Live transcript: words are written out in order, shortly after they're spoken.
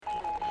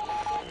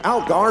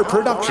Algar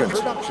Productions.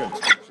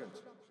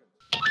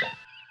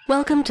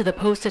 Welcome to the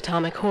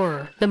Post-Atomic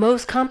Horror, the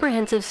most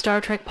comprehensive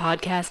Star Trek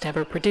podcast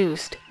ever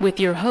produced, with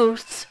your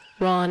hosts,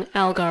 Ron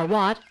Algar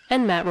Watt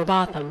and Matt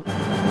Robotham.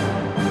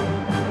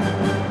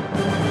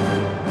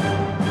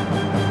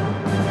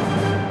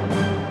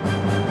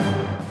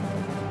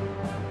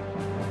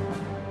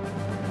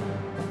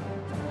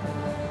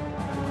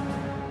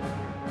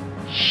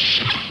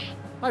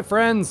 Hi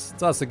friends,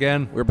 it's us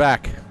again. We're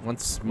back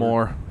once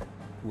more.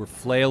 We're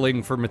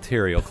flailing for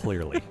material,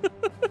 clearly.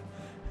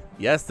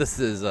 Yes, this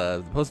is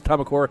the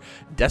Post-Atomic Horror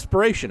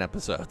Desperation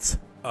episodes.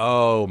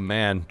 Oh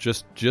man,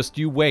 just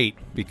you wait,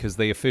 because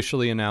they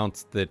officially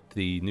announced that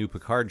the new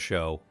Picard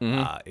show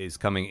is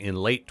coming in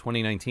late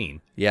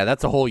 2019. Yeah,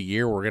 that's a whole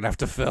year we're going to have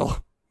to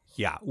fill.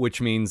 Yeah, which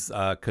means,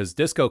 because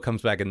Disco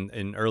comes back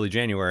in early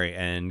January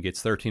and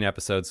gets 13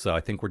 episodes, so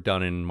I think we're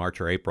done in March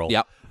or April.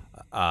 Yep.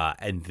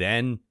 And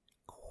then,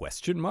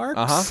 question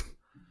marks?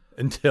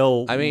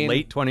 Until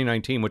late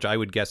 2019, which I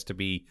would guess to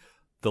be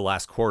the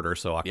last quarter,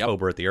 so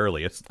October at the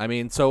earliest. I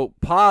mean, so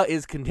Pa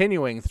is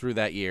continuing through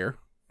that year.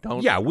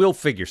 Yeah, we'll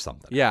figure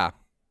something. Yeah.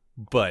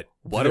 But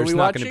What there's are we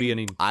not watching? going to be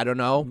any... I don't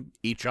know.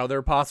 Each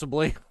other,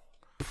 possibly.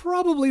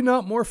 Probably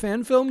not more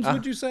fan films,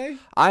 would you say?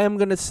 I'm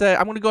going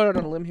to go out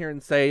on a limb here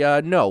and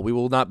say, no, we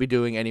will not be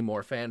doing any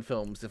more fan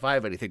films if I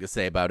have anything to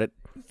say about it.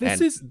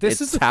 This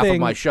it's is a half thing.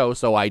 of my show,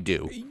 so I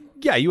do.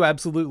 Yeah,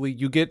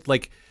 you get,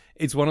 like...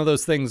 It's one of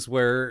those things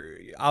where,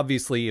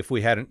 obviously, if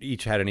we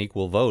each had an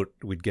equal vote,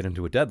 we'd get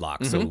into a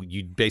deadlock. Mm-hmm. So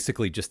you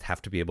basically just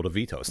have to be able to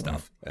veto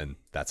stuff. And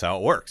that's how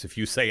it works. If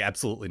you say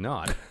absolutely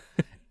not.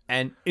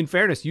 And in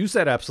fairness, you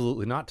said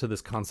absolutely not to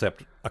this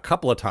concept a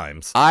couple of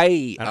times.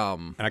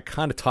 And I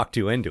kind of talked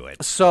you into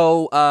it.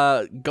 So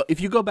if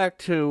you go back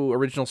to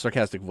Original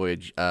Sarcastic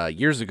Voyage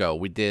years ago,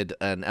 we did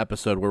an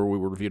episode where we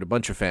reviewed a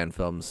bunch of fan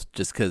films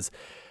just because...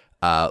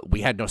 we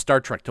had no Star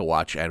Trek to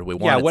watch, and we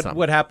wanted some.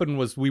 What happened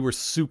was we were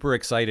super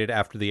excited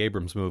after the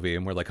Abrams movie,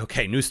 and we're like,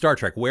 okay, new Star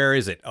Trek, where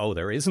is it? Oh,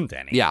 there isn't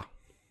any. Yeah.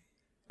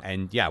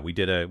 And yeah, we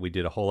did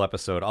a whole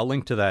episode. I'll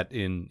link to that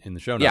in the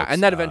show notes. Yeah,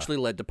 and that eventually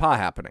led to Pa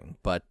happening.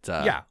 But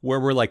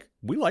where we're like,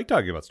 we like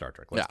talking about Star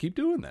Trek. Let's keep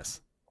doing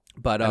this.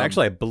 But and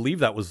actually, I believe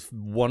that was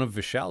one of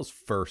Vishal's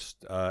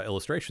first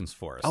illustrations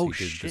for us. Oh,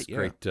 he did shit, this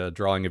great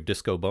drawing of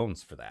Disco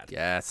Bones for that.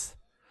 Yes.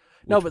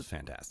 Which was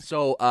fantastic.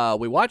 So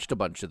we watched a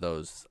bunch of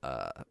those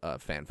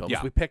fan films.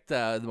 Yeah. We picked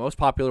the most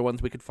popular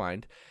ones we could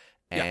find,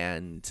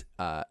 and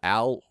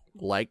Al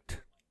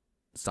liked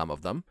some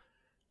of them.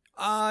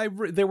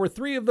 There were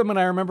 3 of them, and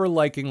I remember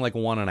liking like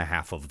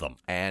 1.5 of them.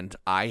 And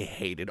I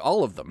hated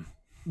all of them.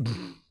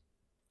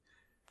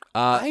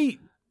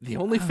 The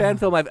only fan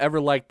film I've ever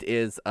liked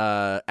is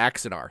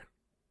Axanar.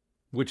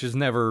 Which is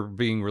never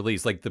being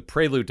released. Like the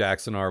Prelude to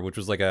Axanar, which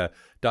was like a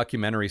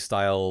documentary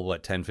style,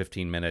 10,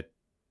 15-minute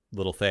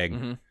little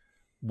thing,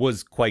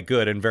 was quite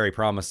good and very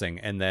promising.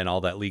 And then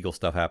all that legal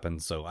stuff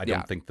happened, so I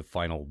don't think the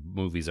final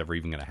movie's ever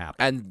even going to happen.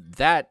 And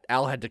that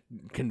Al had to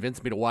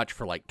convince me to watch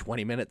for like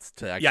 20 minutes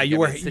to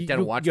actually sit down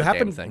and watch the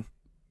damn thing.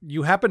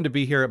 You happened to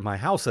be here at my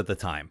house at the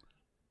time.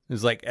 It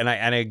was like, and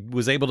I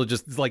was able to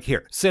just like,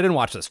 here, sit and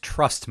watch this.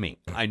 Trust me.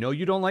 I know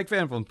you don't like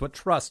fan films, but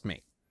trust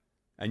me.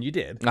 And you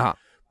did.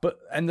 But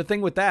and the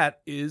thing with that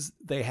is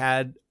they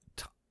had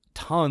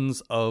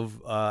tons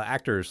of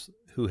actors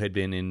who had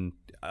been in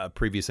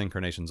previous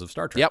incarnations of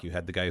Star Trek. Yep. You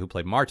had the guy who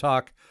played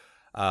Martok.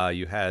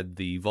 You had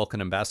the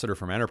Vulcan ambassador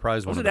from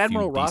Enterprise. Was it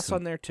Admiral Ross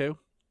on there too?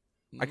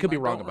 I could be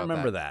wrong about that. I don't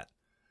remember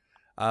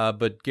that.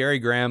 But Gary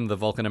Graham, the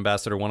Vulcan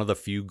ambassador, one of the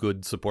few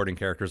good supporting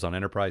characters on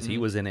Enterprise, he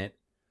was in it.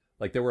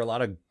 Like there were a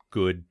lot of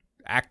good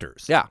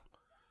actors. Yeah.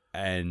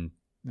 And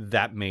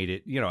that made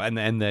it,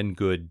 and then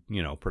good,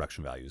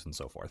 production values and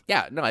so forth.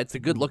 Yeah, no, it's a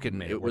good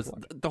looking. It was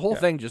the whole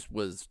thing just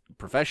was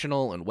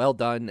professional and well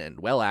done and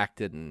well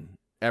acted and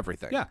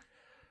everything. Yeah.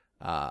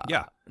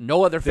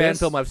 No other fan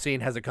film I've seen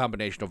has a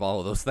combination of all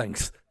of those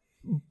things.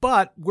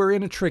 But we're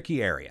in a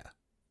tricky area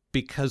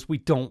because we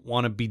don't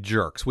want to be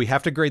jerks. We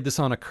have to grade this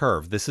on a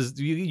curve. This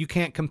is you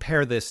can't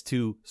compare this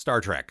to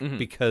Star Trek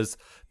because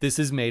this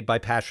is made by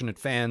passionate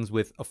fans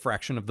with a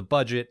fraction of the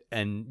budget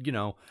and,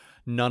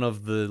 none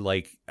of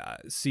the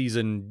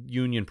seasoned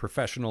union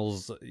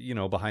professionals,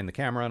 behind the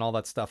camera and all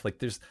that stuff. Like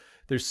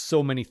there's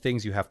so many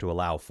things you have to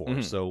allow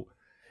for. So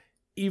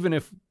even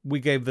if we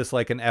gave this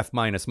like an F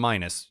minus,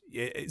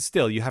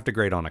 still you have to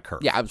grade on a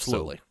curve. Yeah,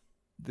 absolutely.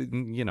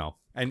 So,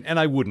 and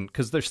I wouldn't,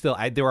 because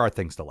there are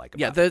things to like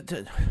about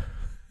it.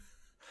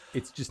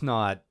 It's just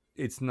not,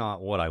 it's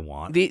not what I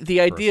want. The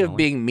idea of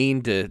being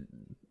mean to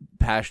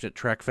passionate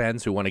Trek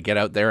fans who want to get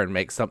out there and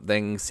make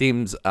something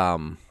seems,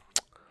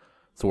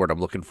 what's the word I'm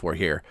looking for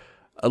here?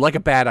 Like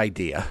a bad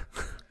idea.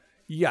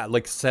 Yeah,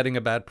 like setting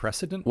a bad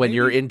precedent. When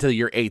you're into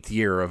your 8th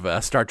year of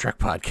a Star Trek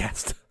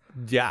podcast.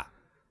 Yeah.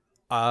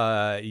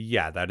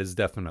 That is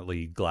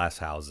definitely glass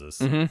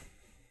houses.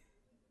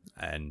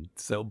 And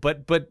so,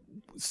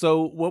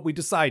 so what we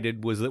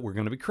decided was that we're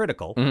going to be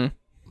critical,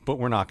 but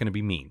we're not going to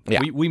be mean.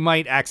 Yeah. We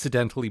might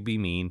accidentally be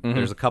mean.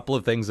 There's a couple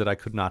of things that I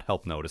could not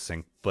help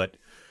noticing, but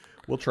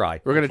we'll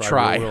try. We're going to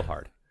try real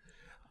hard.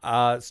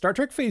 Star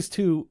Trek Phase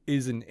 2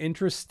 is an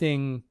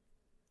interesting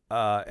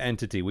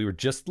entity. We were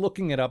just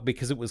looking it up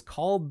because it was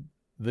called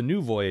The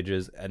New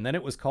Voyages, and then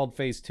it was called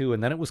Phase 2,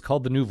 and then it was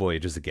called The New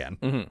Voyages again.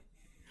 Mm-hmm.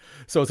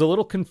 So it's a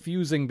little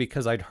confusing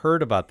because I'd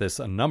heard about this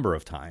a number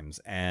of times,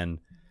 and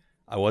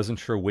I wasn't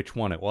sure which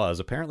one it was.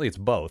 Apparently it's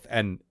both,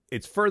 and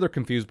it's further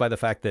confused by the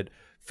fact that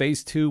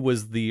Phase 2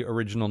 was the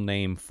original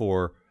name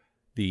for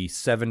the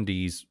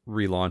 70s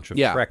relaunch of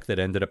Trek that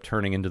ended up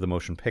turning into the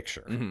motion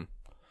picture. Mm-hmm.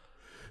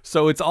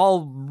 So it's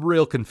all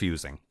real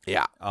confusing.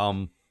 Yeah.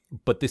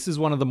 But this is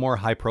one of the more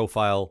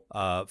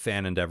high-profile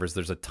fan endeavors.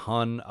 There's a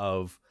ton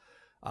of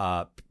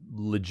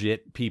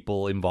legit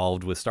people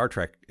involved with Star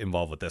Trek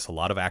involved with this. A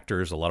lot of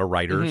actors, a lot of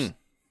writers.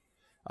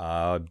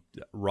 Mm-hmm.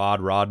 Rod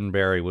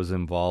Roddenberry was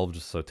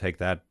involved, so take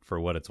that for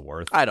what it's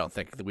worth. I don't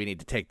think that we need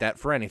to take that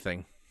for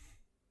anything.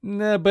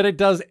 Nah, but it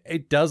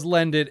does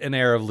lend it an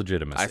air of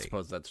legitimacy. I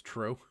suppose that's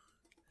true.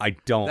 I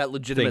don't That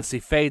legitimacy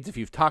fades if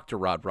you've talked to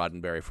Rod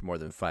Roddenberry for more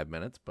than 5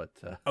 minutes, but...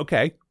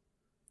 Okay.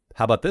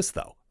 How about this,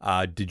 though?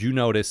 Did you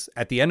notice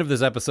at the end of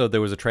this episode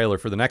there was a trailer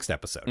for the next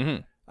episode?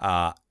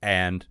 Mm-hmm.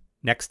 And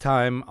next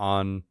time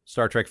on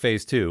Star Trek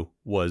Phase 2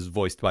 was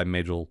voiced by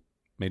Majel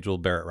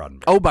Barrett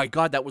Roddenberry. Oh my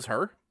God, that was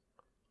her?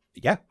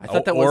 Yeah. I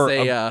thought that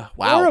was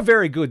wow. Or a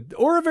very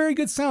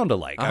good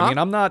sound-alike. Uh-huh. I mean,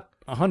 I'm not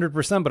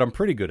 100%, but I'm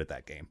pretty good at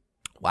that game.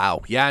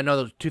 Wow. Yeah, I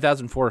know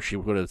 2004 she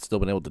would have still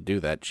been able to do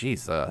that.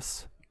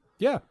 Jesus.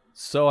 Yeah.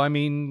 So, I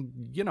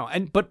mean,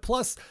 but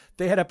plus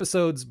they had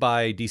episodes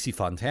by DC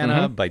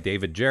Fontana, by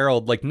David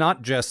Gerrold, like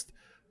not just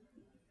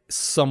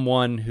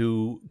someone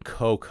who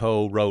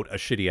co-wrote a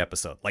shitty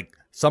episode, like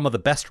some of the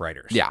best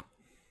writers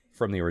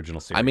from the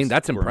original series. I mean,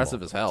 that's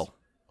impressive as hell.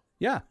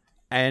 Yeah.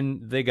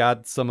 And they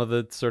got some of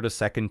the sort of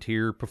second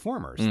tier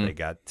performers. They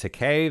got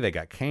Takei, they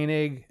got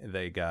Koenig,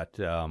 they got,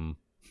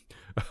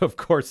 of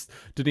course,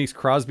 Denise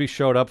Crosby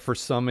showed up for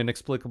some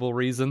inexplicable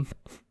reason.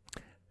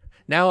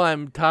 Now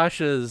I'm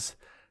Tasha's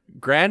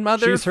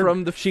grandmother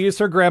She is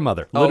her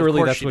grandmother.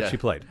 Literally, that's what she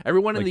played.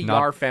 Everyone in the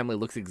Yar family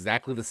looks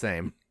exactly the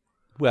same.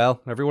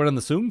 Well, everyone in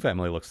the Soong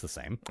family looks the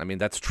same. I mean,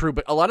 that's true,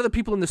 but a lot of the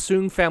people in the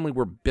Soong family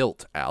were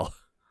built, Al.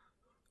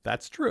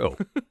 That's true.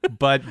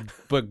 but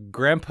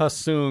Grandpa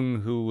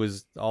Soong, who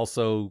was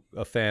also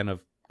a fan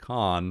of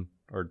Khan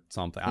or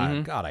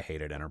something. God, I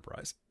hated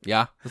Enterprise.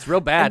 Yeah, it's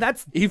real bad. And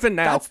that's even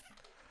now.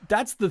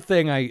 That's the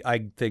thing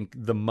I think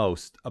the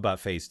most about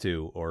Phase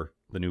 2 or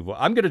the new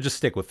I'm going to just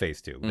stick with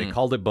Phase 2. They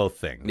called it both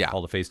things. They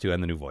called it Phase 2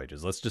 and the New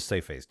Voyages. Let's just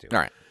say Phase 2. All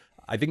right.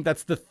 I think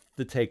that's the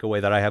takeaway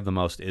that I have the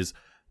most is,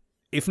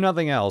 if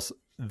nothing else,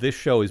 this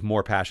show is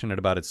more passionate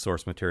about its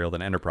source material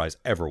than Enterprise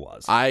ever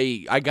was.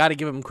 I got to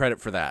give them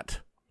credit for that.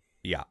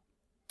 Yeah.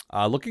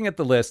 Looking at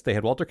the list, they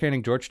had Walter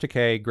Koenig, George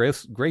Takei,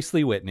 Grace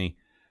Lee Whitney.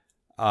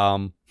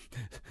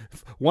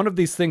 One of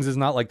these things is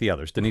not like the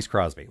others. Denise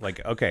Crosby.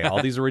 Like, okay,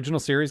 all these original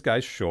series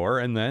guys, sure.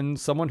 And then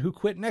someone who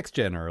quit Next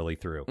Gen early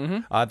through.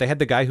 They had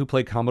the guy who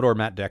played Commodore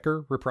Matt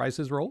Decker reprise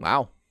his role.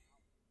 Wow.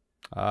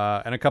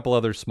 And a couple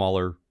other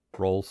smaller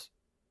roles.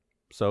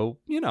 So,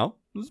 it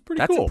was pretty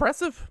cool. That's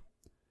impressive.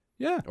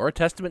 Yeah. Or a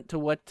testament to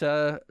what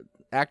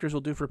actors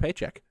will do for a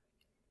paycheck.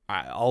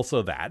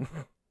 Also that.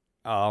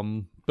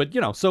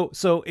 But,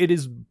 so it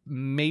is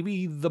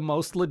maybe the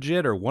most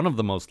legit or one of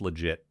the most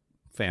legit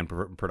fan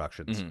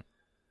productions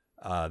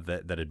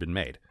that had been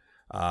made.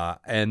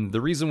 And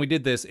the reason we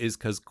did this is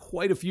because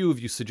quite a few of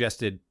you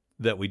suggested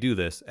that we do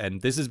this.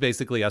 And this is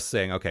basically us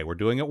saying, okay, we're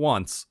doing it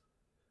once.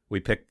 We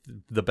picked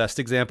the best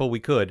example we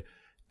could,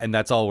 and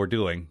that's all we're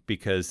doing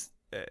because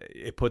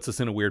it puts us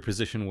in a weird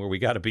position where we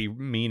got to be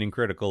mean and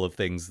critical of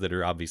things that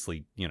are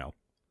obviously,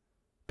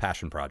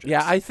 passion projects.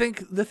 Yeah, I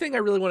think the thing I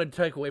really wanted to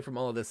take away from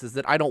all of this is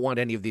that I don't want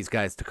any of these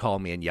guys to call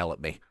me and yell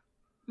at me.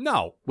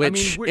 No,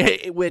 which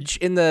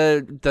in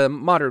the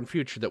modern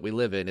future that we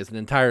live in is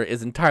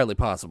entirely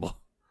possible.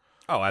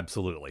 Oh,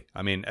 absolutely.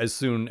 I mean, as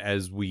soon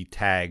as we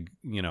tag,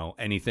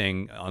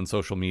 anything on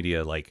social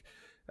media like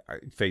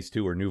Phase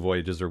 2 or New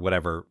Voyages or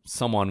whatever,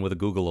 someone with a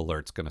Google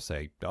alert's going to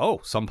say, "Oh,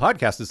 some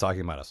podcast is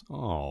talking about us."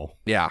 Oh,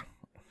 yeah.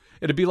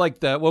 It'd be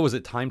like what was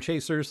it, Time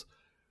Chasers,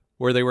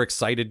 where they were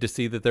excited to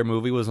see that their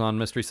movie was on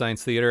Mystery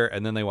Science Theater,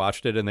 and then they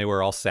watched it and they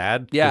were all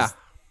sad. Yeah.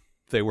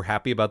 They were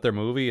happy about their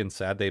movie and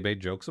sad they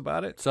made jokes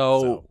about it.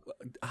 So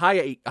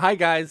hi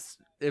guys,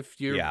 if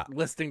you're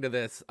listening to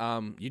this,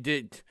 you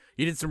did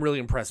some really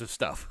impressive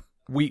stuff.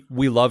 We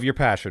love your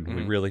passion,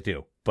 we really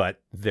do.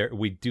 But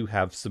we do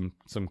have some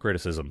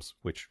criticisms,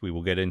 which we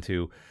will get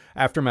into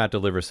after Matt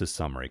delivers his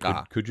summary.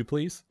 Could you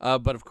please?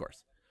 But of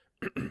course.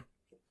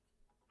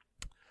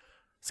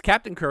 So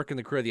Captain Kirk and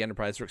the crew of the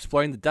Enterprise are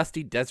exploring the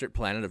dusty desert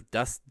planet of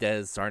Dust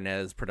Des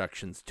Sarnez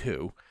Productions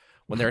 2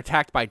 when they're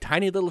attacked by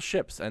tiny little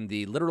ships and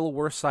the literal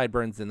worst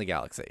sideburns in the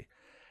galaxy.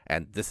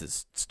 And this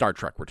is Star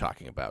Trek we're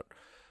talking about.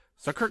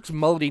 So Kirk's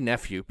mullety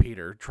nephew,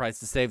 Peter, tries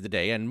to save the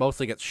day and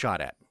mostly gets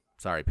shot at.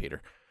 Sorry,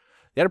 Peter.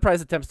 The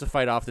Enterprise attempts to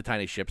fight off the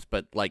tiny ships,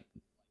 but,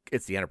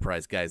 it's the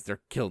Enterprise guys.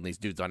 They're killing these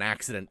dudes on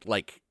accident.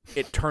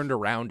 It turned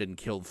around and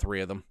killed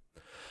 3 of them.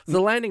 So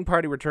the landing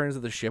party returns to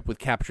the ship with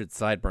captured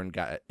Sideburn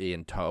guy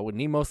in tow, and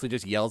he mostly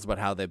just yells about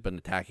how they've been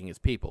attacking his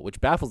people,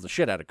 which baffles the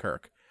shit out of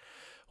Kirk.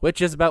 Which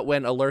is about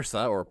when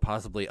Alursa, or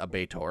possibly a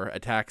B'Etor,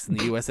 attacks in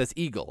the USS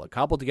Eagle, a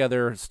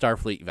cobbled-together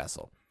Starfleet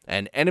vessel.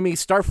 An enemy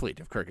Starfleet,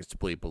 if Kirk is to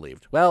be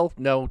believed. Well,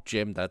 no,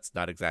 Jim, that's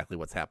not exactly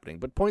what's happening,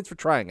 but points for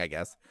trying, I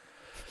guess.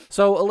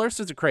 So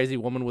Alursa's a crazy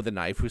woman with a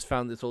knife who's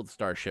found this old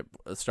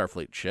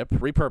Starfleet ship,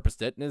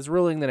 repurposed it, and is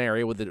ruling an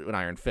area with an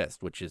iron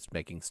fist, which is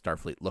making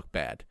Starfleet look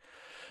bad.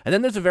 And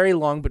then there's a very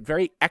long but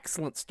very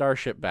excellent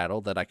starship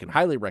battle that I can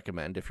highly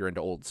recommend if you're into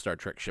old Star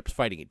Trek ships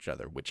fighting each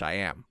other, which I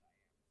am.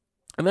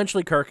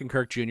 Eventually, Kirk and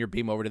Kirk Jr.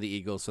 beam over to the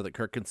Eagle so that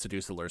Kirk can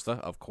seduce Alursa,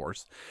 of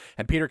course,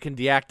 and Peter can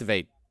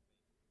deactivate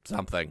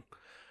something.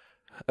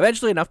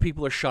 Eventually, enough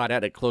people are shot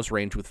at close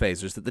range with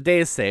phasers that the day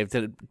is saved,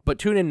 but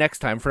tune in next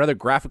time for another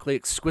graphically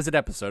exquisite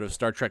episode of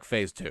Star Trek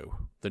Phase 2,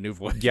 The New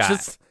Voyages.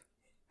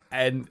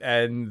 Yeah.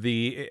 And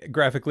the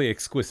graphically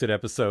exquisite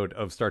episode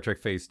of Star Trek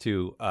Phase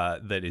 2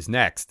 that is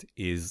next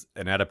is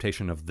an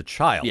adaptation of The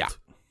Child. Yeah.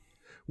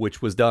 Which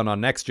was done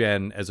on Next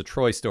Gen as a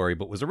Troy story,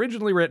 but was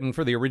originally written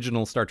for the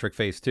original Star Trek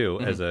Phase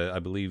 2 as a, I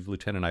believe,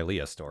 Lieutenant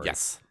Ilea story.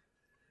 Yes.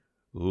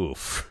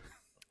 Oof.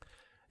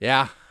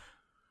 Yeah.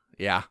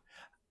 Yeah.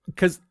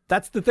 Because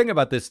that's the thing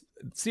about this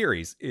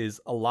series is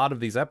a lot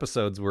of these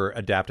episodes were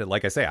adapted,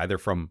 like I say, either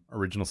from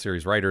original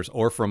series writers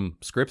or from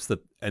scripts that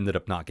ended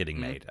up not getting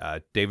made.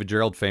 David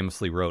Gerald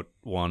famously wrote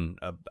one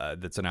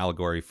that's an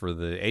allegory for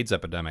the AIDS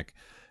epidemic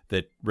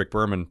that Rick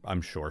Berman,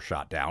 I'm sure,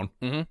 shot down.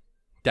 Mm-hmm.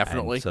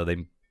 Definitely. And so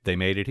they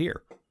made it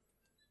here.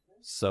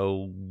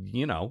 So,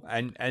 you know,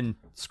 and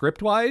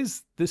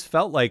script-wise, this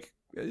felt like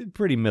a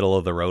pretty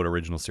middle-of-the-road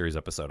original series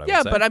episode, I would say.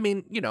 Yeah, but I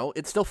mean, you know,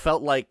 it still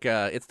felt like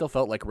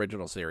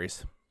original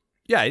series.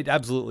 Yeah, it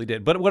absolutely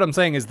did. But what I'm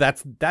saying is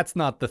that's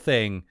not the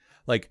thing.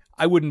 Like,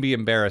 I wouldn't be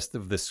embarrassed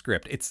of this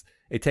script.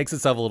 It takes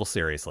itself a little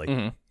seriously.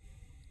 Mm-hmm.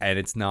 And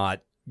it's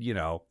not, you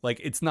know, like,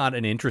 it's not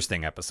an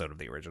interesting episode of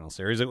the original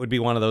series. It would be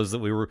one of those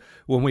that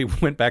when we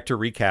went back to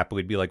recap,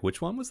 we'd be like,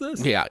 which one was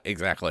this? Yeah,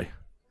 exactly.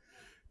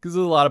 Because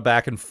there's a lot of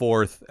back and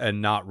forth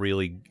and not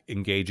really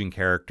engaging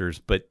characters.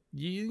 But,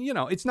 you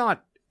know, it's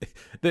not...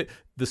 The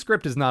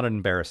script is not an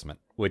embarrassment,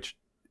 which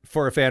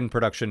for a fan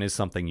production is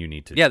something you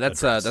need to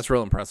that's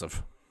real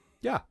impressive.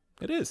 Yeah,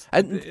 it is.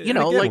 And, you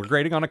know, again, like... we're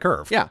grading on a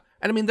curve. Yeah.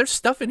 And, I mean, there's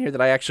stuff in here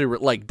that I actually...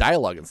 like,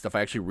 dialogue and stuff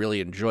I actually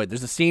really enjoyed.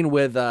 There's a scene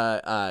with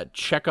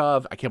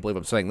Chekhov... I can't believe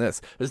I'm saying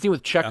this. There's a scene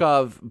with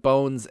Chekhov,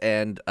 Bones,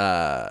 and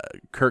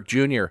Kirk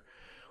Jr.,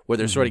 where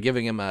they're sort of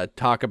giving him a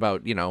talk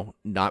about, you know,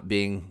 not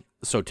being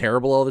so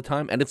terrible all the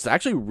time. And it's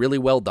actually really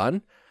well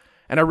done.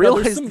 And I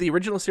realized the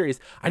original series,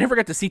 I never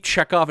got to see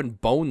Chekhov and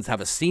Bones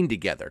have a scene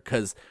together,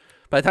 because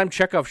by the time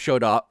Chekhov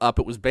showed up,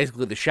 it was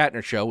basically the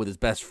Shatner show with his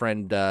best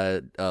friend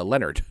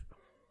Leonard.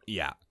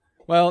 Yeah.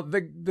 Well,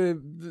 the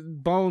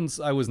Bones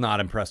I was not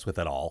impressed with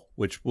at all,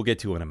 which we'll get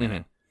to in a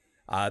minute.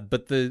 Mm-hmm.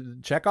 But the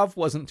Chekhov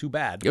wasn't too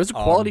bad. It was a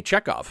quality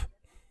Chekhov.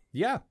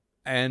 Yeah.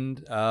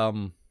 And...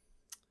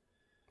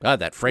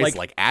 that phrase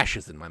like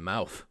ashes in my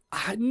mouth.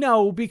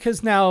 No,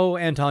 because now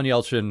Anton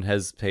Yelchin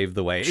has paved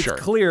the way. Sure.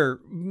 It's clear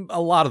a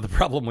lot of the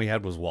problem we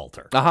had was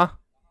Walter. Uh-huh.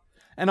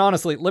 And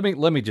honestly, let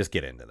me just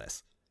get into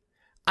this.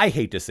 I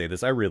hate to say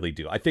this, I really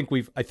do. I think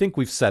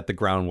we've set the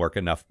groundwork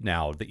enough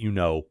now that, you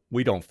know,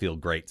 we don't feel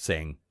great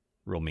saying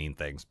real mean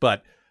things.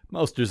 But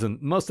most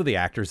of the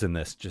actors in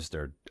this just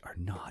are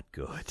not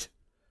good.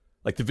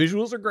 Like, the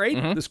visuals are great.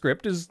 Mm-hmm. The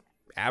script is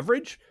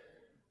average.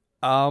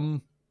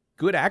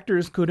 Good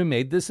actors could have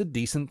made this a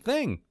decent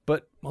thing,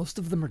 but most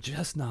of them are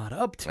just not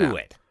up to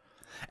it.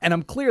 And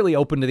I'm clearly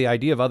open to the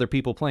idea of other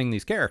people playing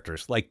these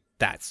characters. Like,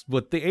 that's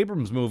what the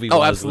Abrams movie was.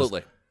 Oh,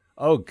 absolutely.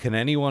 Can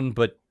anyone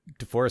but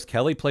DeForest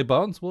Kelley play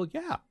Bones? Well,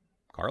 yeah.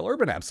 Carl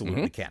Urban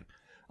absolutely can.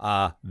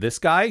 This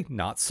guy,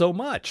 not so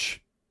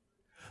much.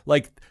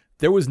 Like,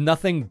 there was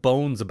nothing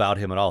Bones about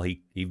him at all.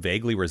 He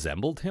vaguely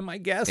resembled him, I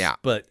guess. Yeah.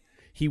 But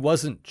he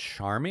wasn't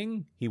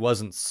charming. He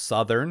wasn't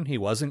Southern. He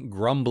wasn't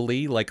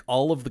grumbly. Like,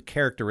 all of the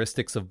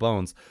characteristics of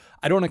Bones.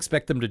 I don't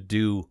expect them to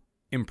do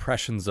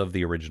impressions of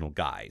the original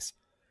guys.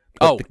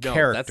 But the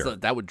character,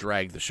 that would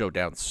drag the show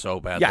down so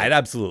badly. Yeah, it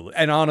absolutely.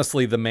 And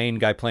honestly, the main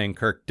guy playing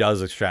Kirk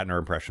does a Shatner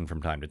impression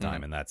from time to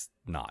time, and that's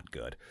not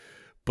good.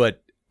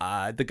 But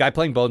the guy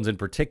playing Bones in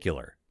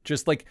particular,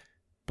 just like,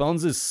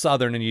 Bones is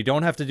Southern, and you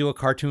don't have to do a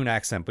cartoon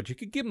accent, but you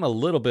could give him a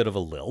little bit of a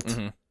lilt.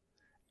 Mm-hmm.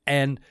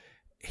 And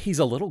he's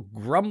a little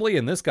grumbly,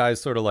 and this guy's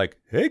sort of like,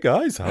 "Hey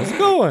guys, how's it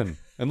going?"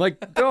 And like,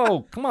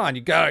 "Oh, come on,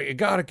 you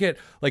gotta get,"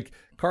 like,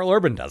 Carl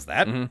Urban does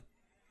that. Mm-hmm.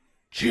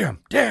 Jim,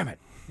 damn it,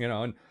 you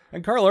know.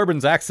 And Carl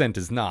Urban's accent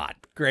is not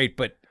great,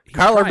 but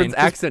Carl Urban's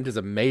accent is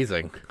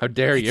amazing. How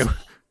dare you,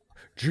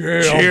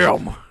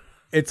 Jim?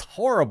 It's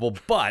horrible,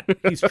 but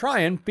he's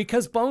trying,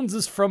 because Bones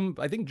is from,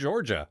 I think,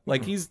 Georgia.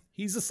 Like, he's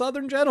a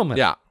Southern gentleman.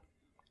 Yeah,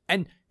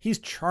 and he's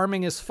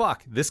charming as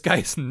fuck. This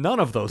guy's none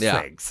of those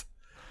things.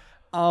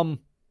 And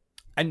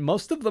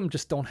most of them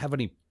just don't have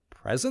any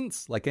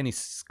presence, like any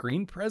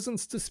screen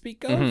presence to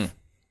speak of.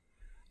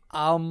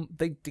 Mm-hmm.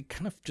 They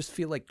kind of just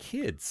feel like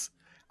kids.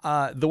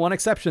 The one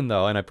exception,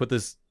 though, and I put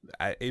this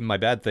in my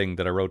bad thing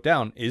that I wrote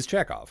down, is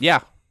Chekhov.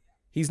 Yeah.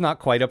 He's not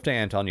quite up to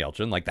Anton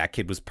Yelchin. Like, that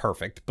kid was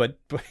perfect, but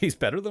he's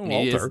better than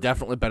Walter. He is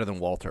definitely better than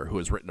Walter, who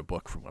has written a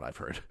book, from what I've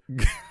heard.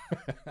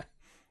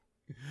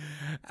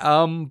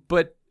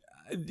 But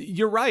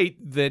you're right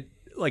that,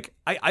 like,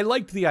 I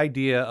liked the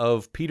idea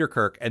of Peter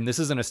Kirk, and this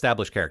is an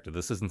established character.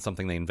 This isn't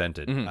something they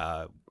invented.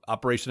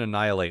 Operation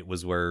Annihilate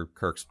was where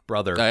Kirk's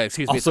brother...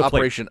 It's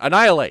Operation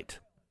Annihilate.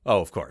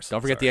 Oh, of course. Don't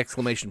forget the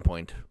exclamation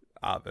point.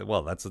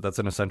 Well, that's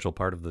an essential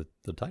part of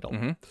the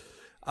title.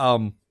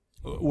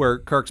 Where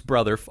Kirk's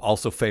brother,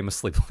 also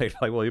famously played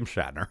by William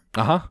Shatner,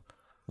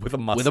 with a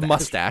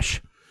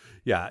mustache,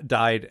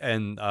 died,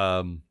 and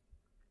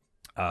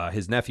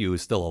his nephew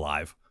is still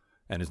alive,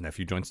 and his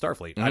nephew joined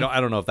Starfleet. I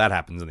don't know if that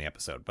happens in the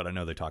episode, but I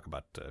know they talk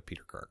about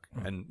Peter Kirk,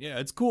 and yeah,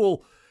 it's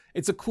cool.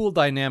 It's a cool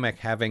dynamic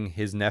having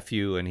his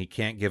nephew, and he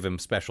can't give him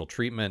special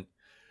treatment,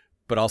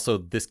 but also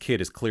this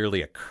kid is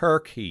clearly a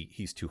Kirk.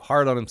 He's too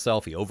hard on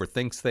himself. He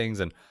overthinks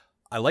things, and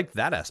I like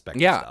that aspect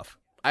of stuff.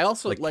 I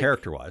also like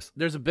character-wise.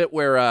 There's a bit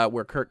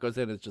where Kirk goes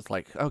in and is just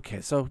like,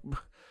 okay, so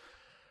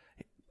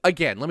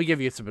again, let me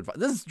give you some advice.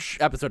 This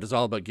episode is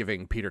all about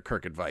giving Peter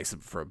Kirk advice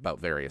about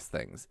various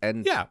things,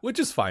 and yeah, which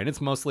is fine. It's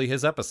mostly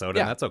his episode,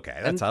 and that's okay.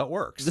 That's how it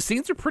works. The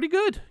scenes are pretty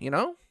good, you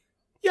know.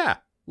 Yeah,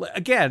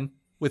 again,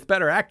 with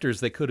better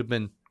actors, they could have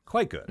been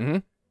quite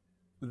good.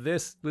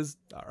 This was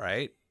all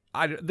right.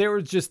 There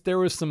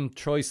was some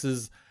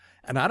choices,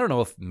 and I don't know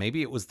if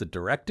maybe it was the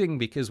directing,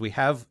 because we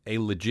have a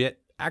legit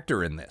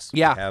actor in this.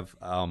 Yeah. We have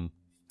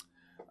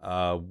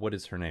what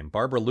is her name?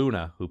 Barbara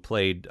Luna, who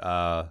played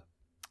the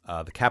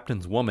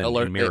captain's woman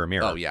in Mirror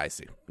Mirror. Oh yeah, I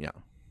see. Yeah.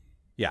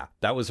 Yeah,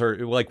 that was her.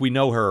 Like, we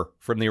know her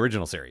from the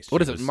original series.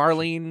 What is it?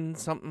 Marlene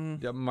something?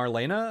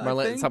 Marlena?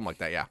 Marlene, something like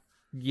that, yeah.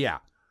 Yeah.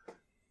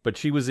 But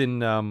she was in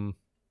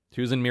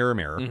Mirror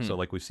Mirror, so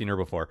like we've seen her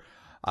before.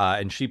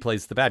 And she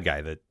plays the bad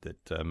guy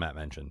that Matt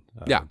mentioned.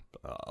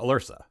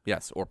 Alursa.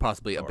 Yes, or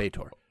possibly a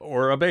Bator.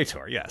 Or a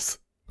Bator, yes.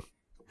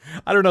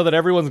 I don't know that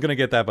everyone's going to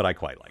get that, but I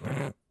quite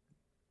like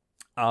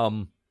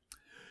it.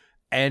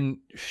 And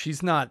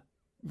she's not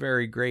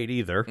very great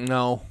either.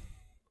 No.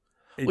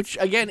 Which,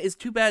 again, is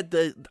too bad.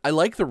 I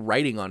like the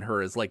writing on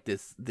her as like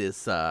this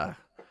it's kind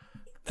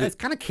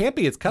of campy.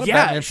 It's kind of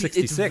Batman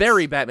 66. It's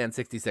very Batman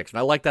 66, and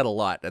I like that a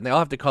lot. And they all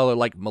have to call her,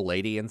 like,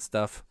 Milady and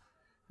stuff.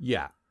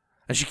 Yeah.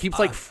 And she keeps,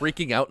 like,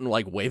 freaking out and,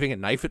 like, waving a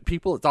knife at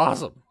people. It's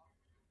awesome.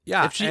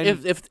 Yeah.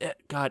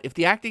 If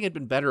the acting had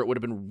been better, it would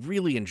have been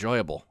really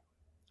enjoyable.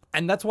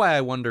 And that's why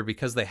I wonder,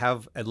 because they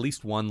have at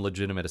least one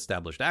legitimate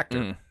established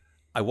actor,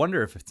 I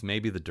wonder if it's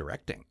maybe the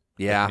directing.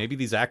 Yeah. Like, maybe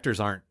these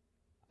actors aren't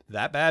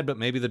that bad, but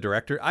maybe the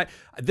director...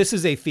 This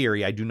is a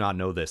theory. I do not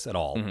know this at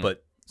all.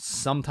 But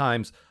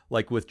sometimes,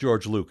 like with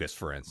George Lucas,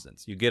 for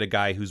instance, you get a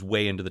guy who's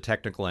way into the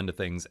technical end of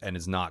things and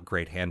is not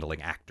great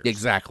handling actors.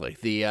 Exactly.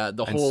 The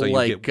whole,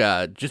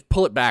 so just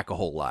pull it back a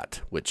whole lot,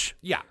 which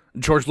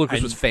George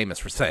Lucas was famous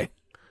for saying.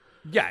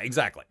 Yeah,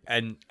 exactly.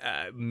 And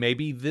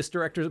maybe this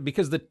director...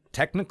 Because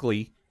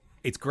technically...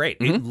 It's great.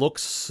 It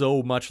looks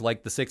so much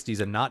like the 60s,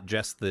 and not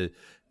just the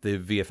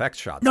VFX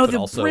shots. No,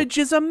 but the bridge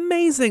is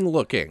amazing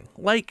looking.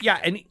 Like,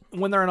 yeah, and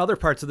when they're on other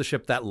parts of the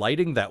ship, that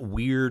lighting, that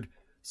weird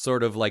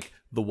sort of like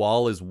the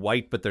wall is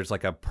white, but there's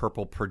like a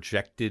purple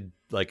projected,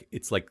 like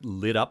it's like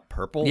lit up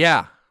purple.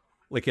 Yeah.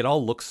 Like, it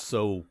all looks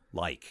so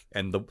like,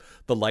 and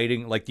the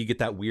lighting, like you get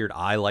that weird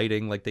eye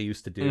lighting like they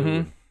used to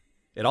do.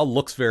 It all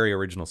looks very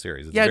original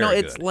series. It's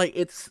it's good. Like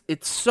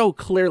it's so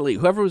clearly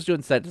whoever was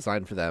doing set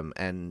design for them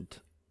and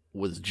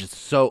was just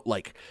so,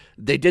 like,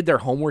 they did their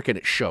homework and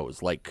it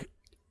shows. Like,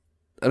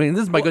 I mean,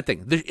 this is my good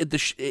thing.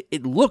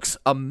 It looks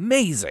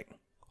amazing.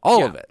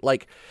 All of it.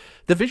 Like,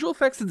 the visual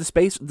effects in the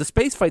space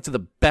fights are the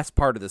best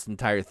part of this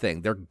entire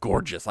thing. They're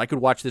gorgeous. I could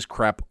watch this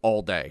crap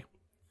all day.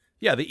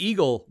 Yeah, the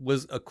Eagle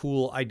was a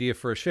cool idea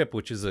for a ship,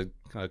 which is a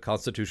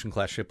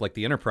Constitution-class ship like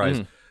the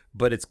Enterprise,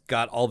 but it's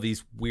got all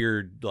these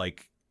weird,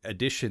 like,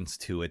 additions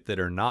to it that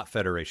are not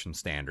Federation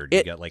standard.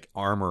 You get like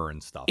armor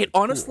and stuff. It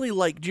honestly, cool.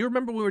 Like, do you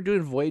remember when we were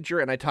doing Voyager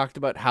and I talked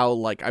about how,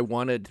 like, I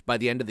wanted by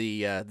the end of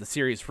the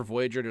series for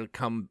Voyager to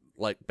come,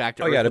 like, back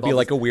to Earth? Oh yeah, to be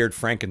like a weird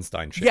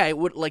Frankenstein ship. Yeah, it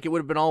would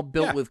have been all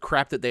built with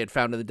crap that they had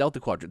found in the Delta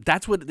Quadrant.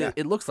 That's what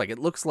it looks like. It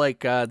looks like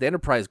the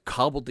Enterprise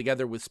cobbled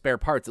together with spare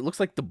parts. It looks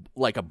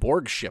like a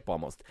Borg ship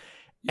almost,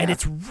 and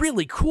it's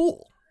really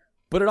cool.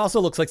 But it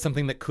also looks like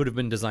something that could have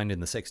been designed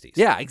in the 60s.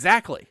 Yeah,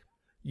 exactly.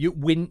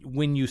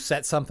 When you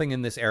set something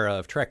in this era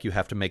of Trek, you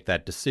have to make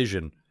that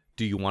decision.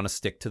 Do you want to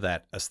stick to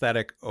that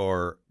aesthetic,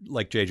 or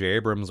like J.J.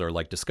 Abrams or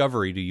like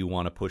Discovery, do you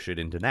want to push it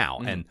into now?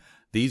 And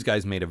these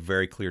guys made a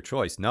very clear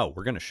choice. No,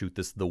 we're going to shoot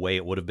this the way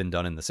it would have been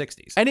done in the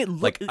 60s. And it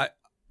looked...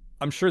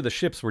 I'm sure the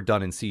ships were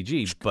done in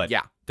CG, but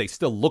they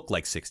still look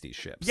like 60s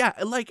ships. Yeah,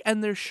 like,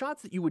 and there's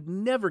shots that you would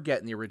never get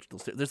in the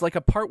original. There's like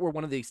a part where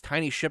one of these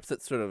tiny ships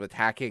that's sort of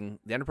attacking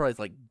the Enterprise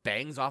like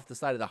bangs off the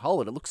side of the hull,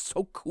 and it looks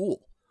so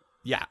cool.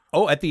 Yeah.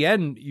 Oh, at the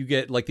end, you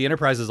get, like, the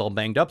Enterprise is all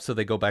banged up, so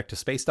they go back to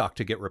space dock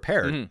to get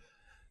repaired.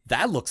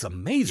 That looks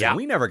amazing. Yeah.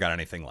 We never got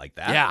anything like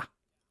that. Yeah.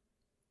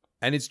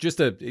 And it's just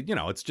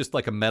it's just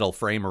like a metal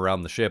frame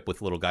around the ship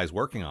with little guys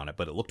working on it,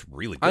 but it looked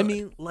really good. I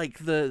mean, like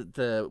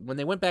the when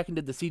they went back and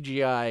did the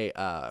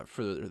CGI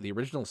for the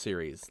original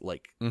series,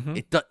 like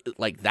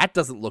that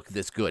doesn't look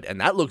this good, and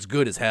that looks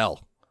good as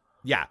hell.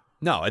 Yeah.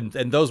 No, and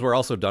those were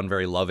also done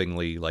very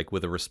lovingly, like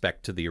with a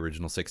respect to the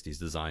original 60s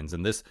designs.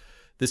 And this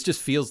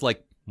just feels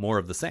like more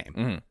of the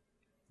same,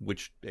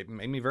 which it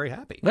made me very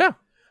happy. Yeah.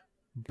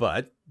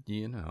 But,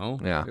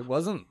 it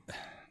wasn't,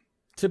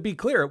 to be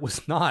clear, it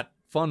was not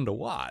fun to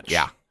watch.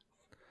 Yeah.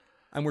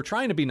 And we're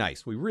trying to be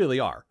nice. We really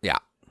are. Yeah.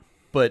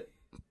 But,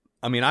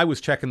 I mean, I was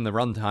checking the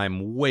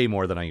runtime way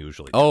more than I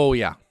usually do. Oh,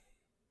 yeah.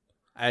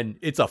 And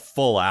it's a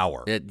full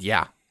hour.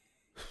 Yeah.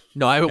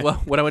 No,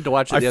 when I went to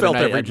watch it the I other felt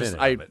night, every minute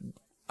of it.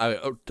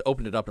 I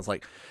opened it up. It's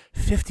like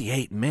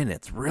 58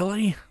 minutes.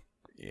 Really?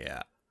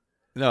 Yeah.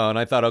 No, and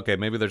I thought, okay,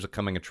 maybe there's a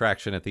coming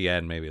attraction at the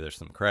end. Maybe there's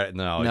some credit.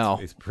 No.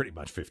 It's pretty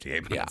much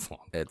 58 minutes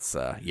long. It's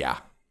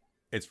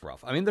It's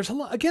rough. I mean, there's a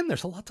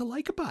lot to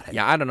like about it.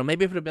 Yeah, I don't know.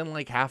 Maybe if it had been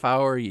like half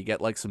hour, you get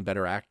like some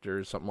better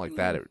actors, something like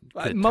that.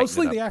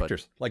 Mostly the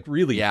actors. Like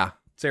really. Yeah.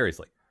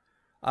 Seriously.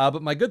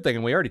 But my good thing,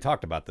 and we already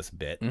talked about this a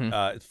bit,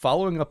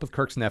 following up with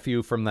Kirk's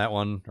nephew from that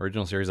one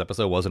original series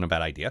episode wasn't a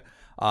bad idea.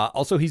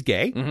 Also, he's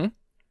gay.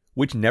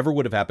 Which never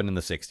would have happened in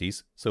the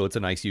 60s, so it's a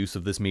nice use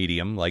of this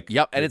medium, like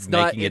and it's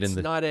making not, it in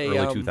the not a,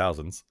 early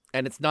 2000s.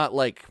 And it's not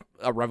like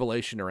a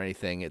revelation or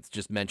anything, it's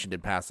just mentioned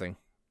in passing,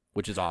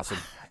 which is awesome.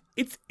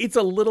 It's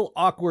a little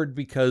awkward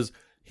because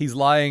he's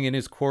lying in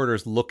his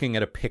quarters looking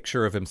at a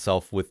picture of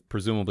himself with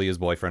presumably his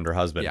boyfriend or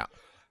husband. Yeah.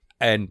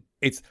 And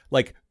it's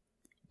like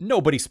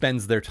nobody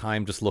spends their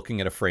time just looking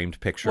at a framed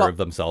picture of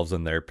themselves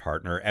and their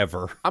partner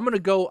ever. I'm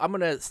going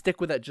to stick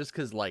with that just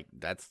because, like,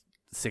 that's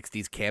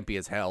 60s campy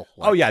as hell.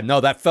 Like, oh, yeah.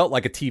 No, that felt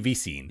like a TV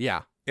scene.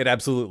 Yeah. It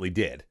absolutely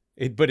did.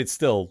 But it's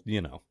still,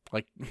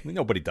 like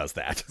nobody does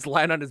that. He's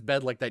lying on his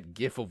bed like that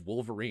gif of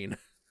Wolverine.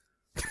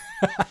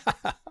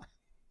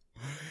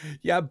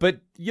 Yeah,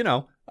 but,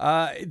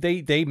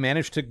 they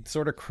managed to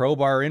sort of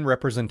crowbar in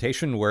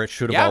representation where it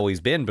should have always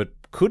been, but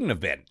couldn't have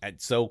been.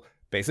 And so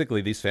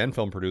basically these fan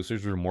film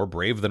producers were more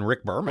brave than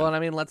Rick Berman. Well, and I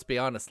mean, let's be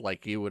honest,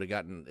 like you would have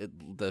gotten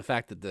the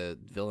fact that the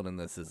villain in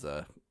this is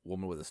a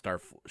woman with a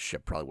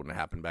starship probably wouldn't have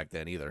happened back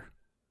then either.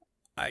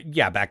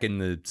 Yeah, back in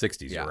the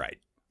 60s, you're right.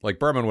 Like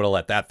Berman would have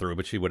let that through,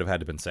 but she would have had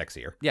to have been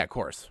sexier. Yeah, of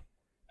course.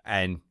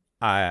 And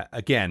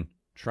again,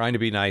 trying to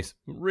be nice,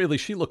 really,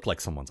 she looked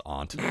like someone's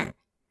aunt.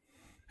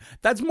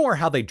 That's more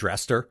how they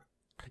dressed her.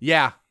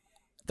 Yeah.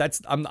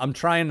 I'm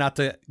trying not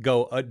to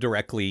go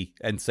directly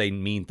and say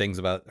mean things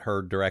about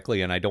her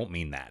directly, and I don't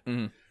mean that.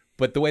 Mm-hmm.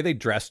 But the way they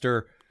dressed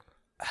her,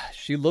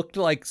 she looked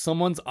like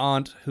someone's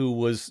aunt who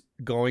was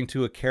going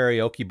to a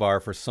karaoke bar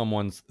for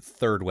someone's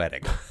third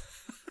wedding.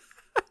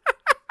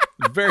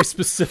 Very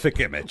specific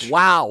image.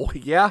 Wow.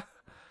 Yeah.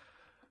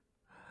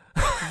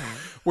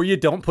 Where you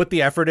don't put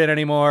the effort in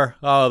anymore.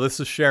 Oh,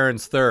 this is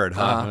Sharon's third,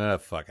 huh?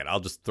 Fuck it.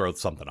 I'll just throw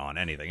something on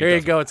anything. Here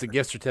you go. It's a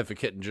gift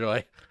certificate.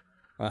 Enjoy.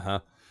 Uh-huh.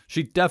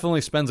 She definitely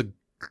spends a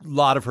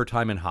lot of her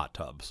time in hot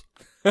tubs.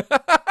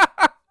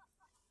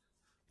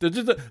 There's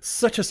just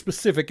such a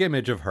specific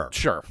image of her.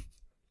 Sure.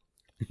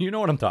 You know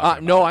what I'm talking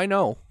about. No, I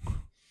know.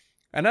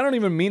 And I don't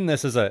even mean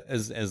this as a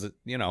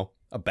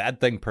a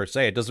bad thing per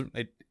se.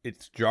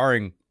 It's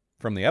jarring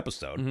from the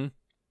episode. Mm-hmm.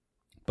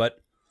 But,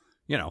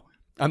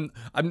 I'm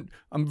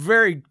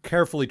very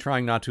carefully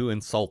trying not to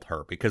insult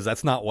her because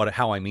that's not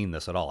how I mean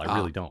this at all. I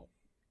really don't.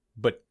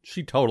 But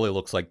she totally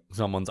looks like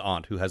someone's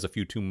aunt who has a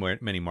few too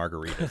many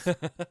margaritas.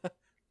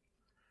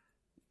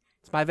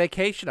 It's my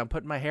vacation. I'm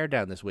putting my hair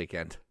down this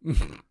weekend.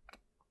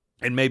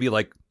 And maybe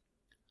like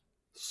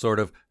sort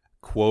of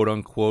quote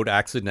unquote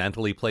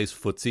accidentally plays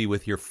footsie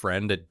with your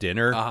friend at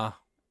dinner. Uh-huh.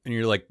 And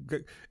you're like,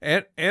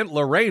 Aunt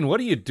Lorraine, what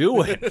are you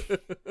doing?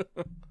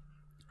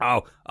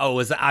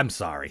 I'm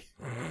sorry.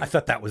 I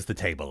thought that was the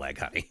table leg,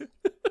 honey.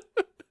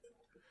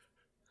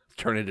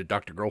 Turn into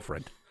Dr.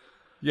 Girlfriend.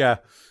 Yeah.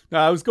 No,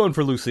 I was going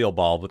for Lucille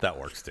Ball, but that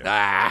works too.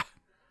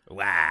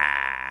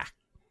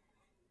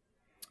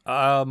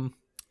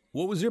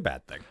 What was your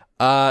bad thing?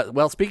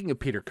 Well, speaking of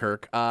Peter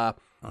Kirk,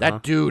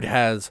 that dude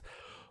has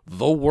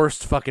the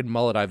worst fucking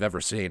mullet I've ever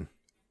seen.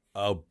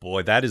 Oh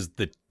boy, that is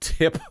the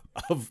tip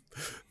of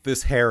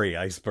this hairy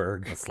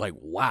iceberg. It's like,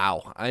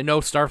 wow. I know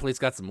Starfleet's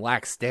got some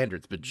lax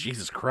standards, but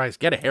Jesus Christ,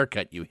 get a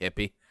haircut, you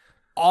hippie.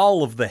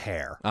 All of the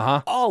hair.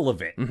 Uh-huh. All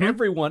of it. Mm-hmm.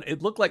 Everyone,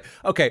 it looked like,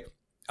 okay,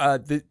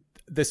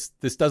 this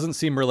doesn't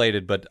seem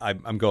related, but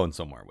I'm going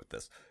somewhere with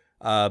this.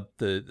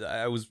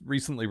 I was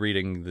recently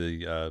reading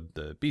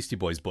the Beastie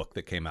Boys book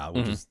that came out,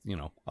 which is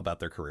about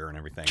their career and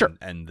everything. Sure.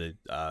 And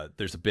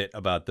there's a bit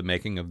about the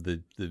making of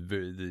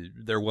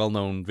their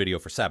well-known video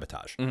for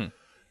Sabotage,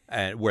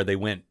 and where they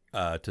went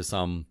to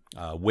some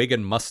wig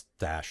and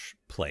mustache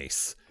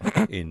place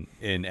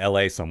in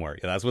L.A. somewhere.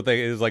 Yeah, that's what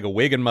it was, like a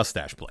wig and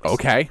mustache place.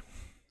 Okay.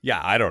 Yeah,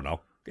 I don't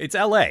know. It's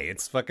L.A.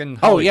 It's fucking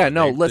Hollywood. Oh, yeah,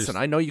 no, listen,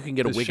 I know you can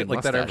get a wig and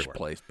like mustache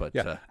place, but...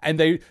 Yeah. And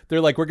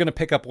they're like, we're going to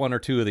pick up one or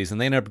two of these,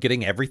 and they end up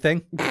getting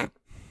everything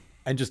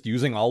and just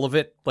using all of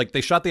it. Like,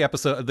 they shot the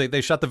episode, they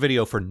shot the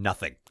video for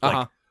nothing.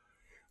 Like,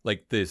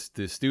 Like the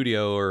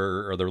studio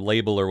or their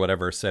label or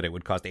whatever said it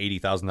would cost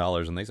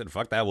 $80,000, and they said,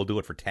 "Fuck that, we'll do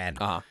it for 10."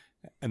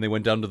 And they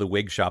went down to the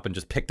wig shop and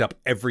just picked up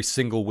every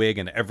single wig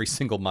and every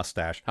single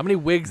mustache. How many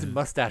wigs and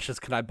mustaches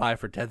can I buy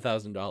for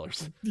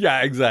 $10,000?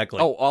 Yeah, exactly.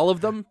 Oh, all of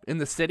them in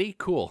the city?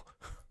 Cool.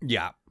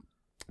 Yeah.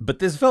 But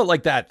this felt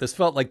like that. This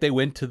felt like they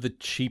went to the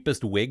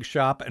cheapest wig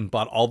shop and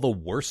bought all the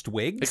worst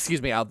wigs.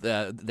 Excuse me,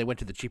 they went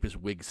to the cheapest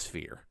wig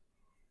sphere.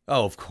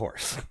 Oh, of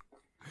course.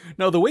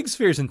 No, the wig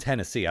sphere's in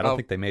Tennessee. I don't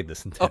think they made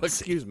this in Tennessee. Oh,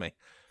 excuse me.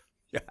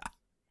 Yeah.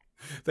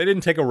 They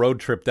didn't take a road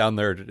trip down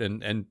there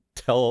and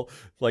tell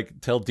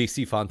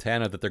DC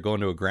Fontana that they're going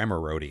to a grammar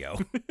rodeo.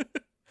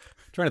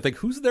 Trying to think,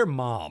 who's their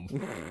mom?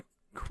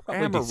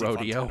 Grammar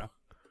rodeo. Fontana.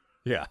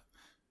 Yeah.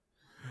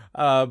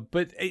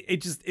 But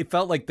it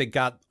felt like they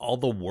got all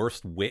the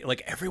worst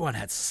like everyone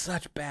had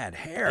such bad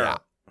hair. Yeah.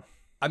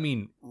 I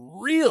mean,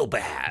 real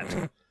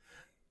bad.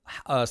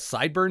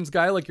 Sideburns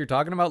guy, like you're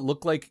talking about,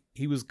 looked like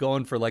he was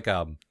going for like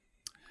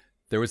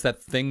there was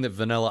that thing that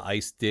Vanilla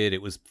Ice did.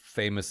 It was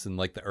famous in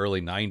like the early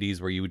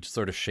 90s where you would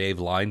sort of shave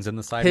lines in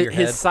the side of your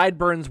head. His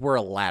sideburns were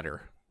a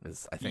ladder,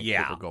 is I think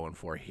what we're going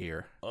for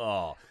here.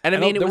 Oh. And I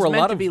mean, it was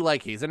meant to be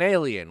like he's an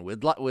alien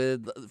with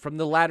from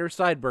the Ladder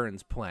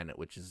Sideburns planet,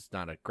 which is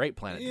not a great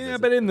planet. Yeah,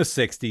 but in the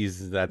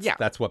 60s,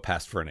 that's what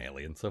passed for an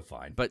alien, so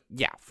fine. But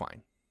yeah,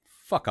 fine.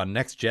 Fuck, on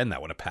Next Gen,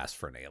 that would have passed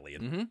for an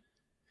alien.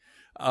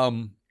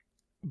 Mm-hmm.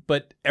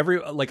 But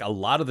a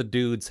lot of the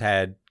dudes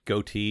had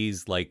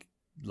goatees like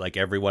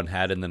everyone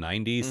had in the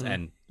 90s. Mm-hmm.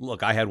 And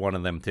look, I had one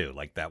of them too.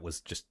 Like that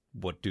was just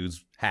what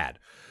dudes had.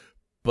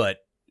 But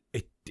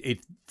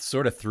it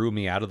sort of threw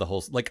me out of the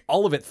whole, like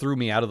all of it threw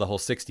me out of the whole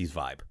 60s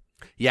vibe.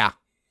 Yeah.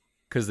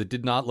 Because it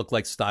did not look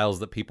like styles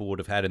that people would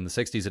have had in the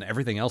 60s, and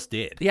everything else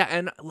did. Yeah,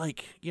 and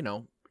like,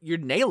 you're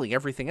nailing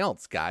everything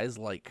else, guys.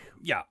 Like,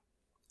 yeah.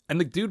 And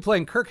the dude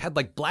playing Kirk had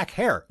like black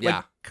hair. Yeah.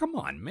 Like, come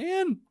on,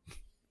 man.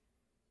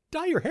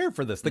 Dye your hair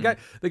for this. The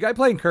guy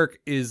playing Kirk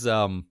is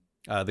the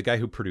guy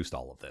who produced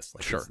all of this.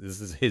 Like, sure.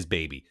 This is his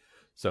baby.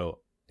 So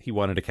he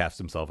wanted to cast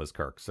himself as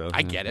Kirk. So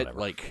I get whatever.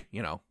 it. Like,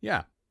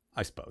 Yeah,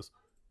 I suppose.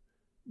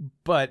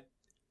 But,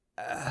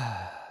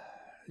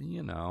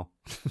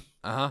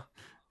 Uh-huh.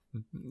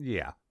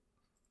 Yeah.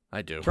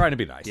 I do. Trying to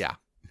be nice. Yeah.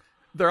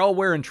 They're all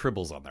wearing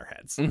tribbles on their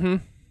heads. Mm-hmm.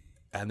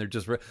 And they're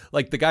just,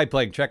 like, the guy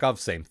playing Chekhov,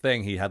 same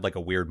thing. He had, like,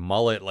 a weird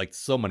mullet. Like,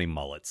 so many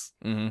mullets.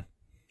 Mm-hmm.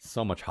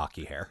 So much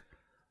hockey hair.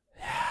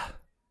 Yeah.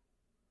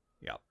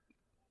 Yeah.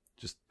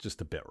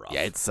 Just a bit rough.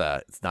 Yeah, it's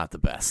not the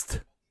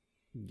best.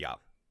 Yeah.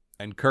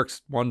 And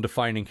Kirk's one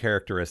defining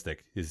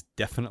characteristic is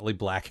definitely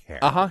black hair.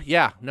 Uh-huh.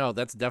 Yeah. No,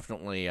 that's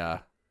definitely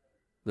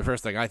the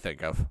first thing I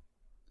think of.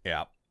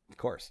 Yeah, of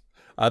course.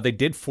 They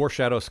did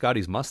foreshadow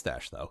Scotty's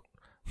mustache, though.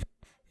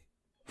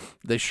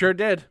 They sure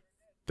did.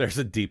 There's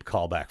a deep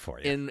callback for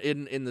you.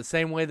 In the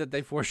same way that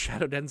they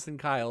foreshadowed Ensign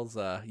Kyle's,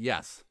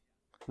 yes.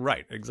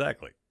 Right,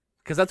 exactly.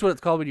 Because that's what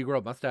it's called when you grow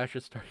a mustache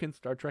in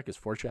Star Trek, is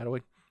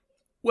foreshadowing.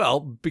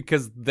 Well,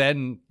 because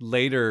then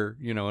later,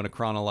 in a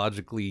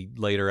chronologically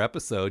later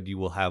episode, you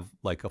will have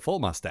like a full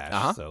mustache.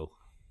 Uh-huh. So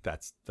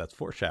that's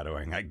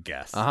foreshadowing, I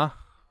guess. Uh-huh.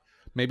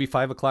 Maybe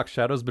 5 o'clock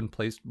shadow's been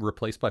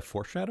replaced by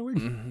foreshadowing?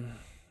 Mm-hmm.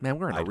 Man,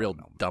 we're in a real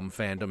dumb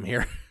fandom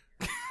here.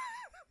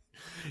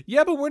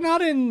 Yeah, but we're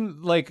not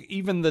in like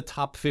even the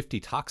top 50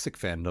 toxic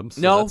fandoms.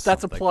 So no,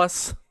 that's a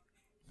plus.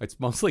 It's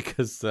mostly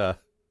because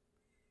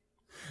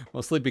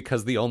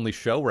the only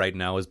show right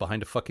now is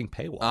behind a fucking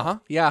paywall. Uh-huh.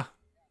 Yeah.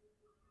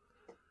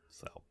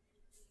 So,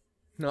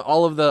 no,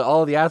 all of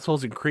the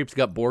assholes and creeps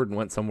got bored and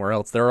went somewhere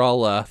else. They're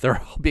all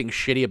being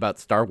shitty about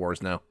Star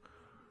Wars now.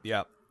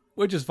 Yeah,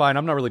 which is fine.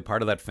 I'm not really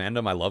part of that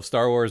fandom. I love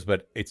Star Wars,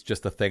 but it's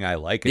just a thing I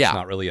like. It's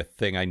not really a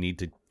thing I need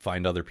to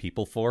find other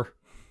people for.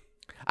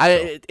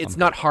 It's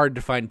not hard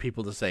to find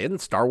people to say,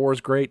 isn't Star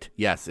Wars great?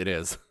 Yes, it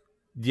is.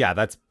 Yeah,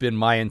 that's been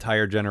my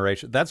entire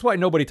generation. That's why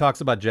nobody talks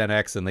about Gen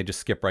X and they just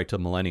skip right to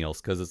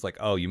millennials, because it's like,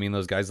 oh, you mean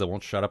those guys that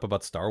won't shut up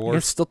about Star Wars?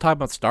 You're still talking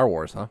about Star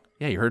Wars, huh?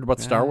 Yeah, you heard about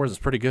Star Wars? It's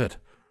pretty good.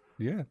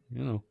 Yeah, I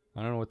don't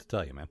know what to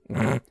tell you,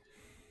 man.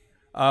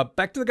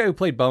 Back to the guy who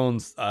played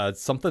Bones,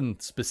 something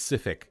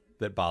specific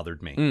that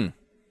bothered me.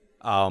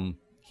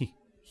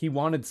 He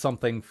wanted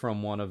something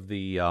from one of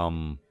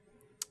the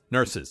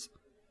nurses.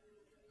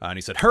 And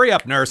he said, "Hurry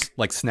up, nurse,"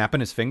 like snapping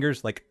his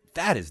fingers. Like,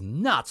 that is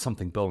not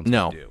something Bones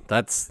would do.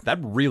 That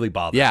really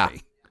bothers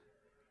me.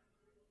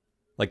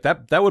 Like,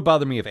 that would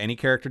bother me if any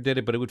character did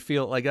it, but it would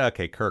feel like,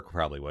 okay, Kirk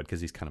probably would, because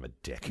he's kind of a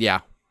dick.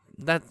 Yeah.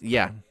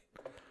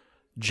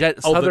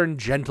 Southern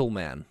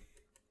gentleman.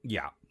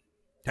 Yeah.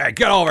 Hey,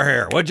 get over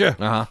here, would you?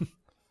 Uh-huh.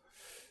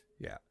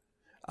 Yeah.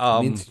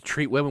 It means you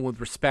treat women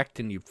with respect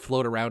and you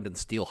float around and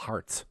steal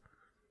hearts.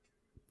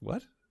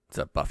 What? It's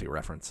a Buffy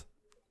reference.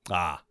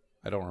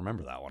 I don't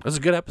remember that one. It was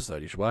a good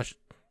episode. You should watch it.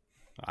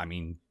 I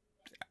mean,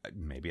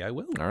 maybe I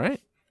will. All right.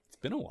 It's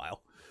been a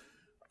while.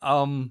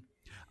 A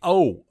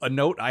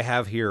note I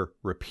have here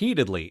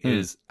repeatedly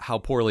is how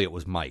poorly it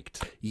was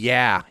mic'd.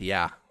 Yeah.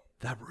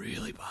 That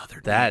really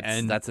bothered me.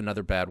 And that's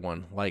another bad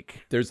one.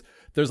 Like, there's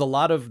a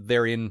lot of,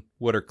 they're in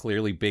what are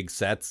clearly big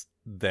sets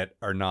that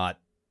are not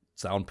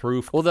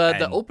soundproof. Well,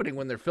 the opening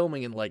when they're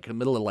filming in like the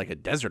middle of like a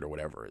desert or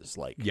whatever is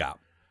like, yeah.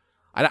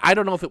 I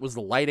don't know if it was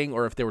the lighting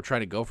or if they were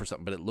trying to go for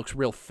something, but it looks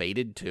real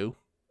faded too.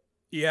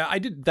 Yeah,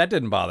 that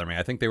didn't bother me.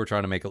 I think they were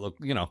trying to make it look,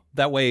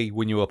 that way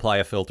when you apply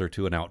a filter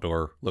to an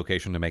outdoor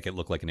location to make it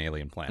look like an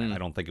alien planet. I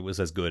don't think it was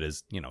as good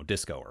as,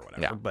 disco or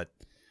whatever. Yeah. But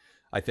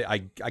I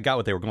got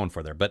what they were going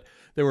for there. But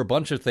there were a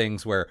bunch of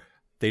things where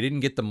they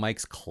didn't get the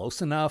mics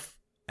close enough,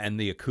 and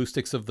the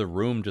acoustics of the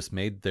room just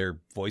made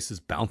their voices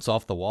bounce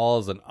off the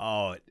walls. And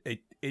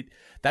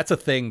that's a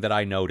thing that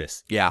I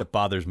notice. Yeah. That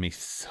bothers me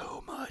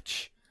so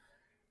much.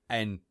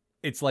 And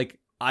it's like,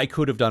 I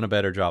could have done a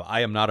better job.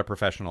 I am not a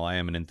professional. I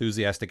am an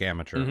enthusiastic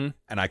amateur,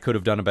 and I could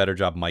have done a better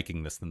job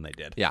miking this than they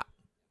did. Yeah.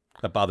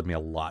 That bothered me a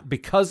lot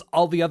because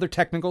all the other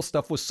technical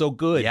stuff was so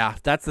good. Yeah,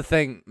 that's the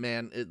thing,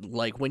 man.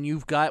 Like when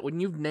you've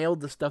nailed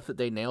the stuff that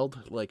they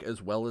nailed, like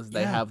as well as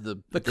they have the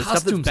costumes,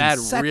 stuff that's bad,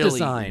 and set really,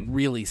 design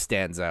really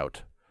stands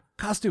out.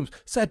 Costumes,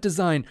 set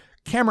design,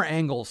 camera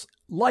angles,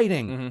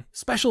 lighting,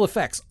 special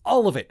effects,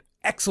 all of it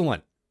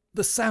excellent.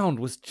 The sound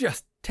was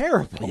just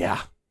terrible.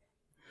 Yeah.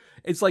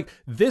 It's like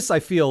this, I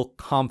feel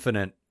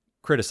confident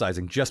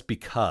criticizing just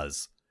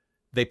because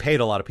they paid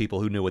a lot of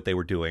people who knew what they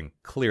were doing,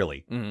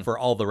 clearly, for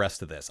all the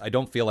rest of this. I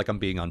don't feel like I'm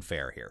being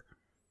unfair here.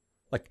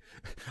 Like,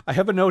 I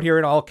have a note here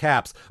in all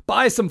caps.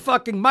 Buy some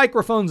fucking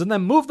microphones and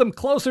then move them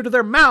closer to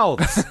their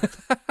mouths.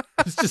 I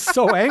was just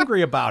so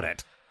angry about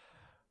it.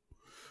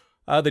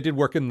 They did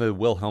work in the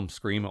Wilhelm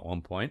scream at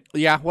one point.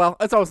 Yeah, well,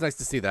 it's always nice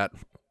to see that.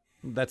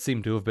 That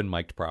seemed to have been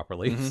mic'd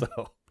properly, so...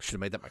 Should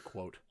have made that my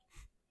quote.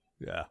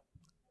 Yeah.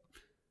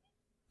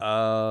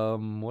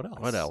 What else?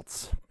 What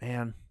else?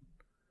 Man.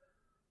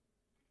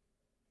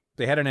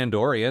 They had an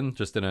Andorian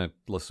just in a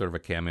sort of a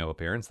cameo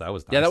appearance. That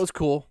was nice. Yeah, that was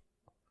cool.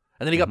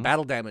 And then he got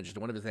battle damaged.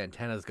 One of his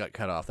antennas got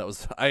cut off.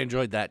 I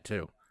enjoyed that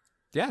too.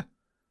 Yeah,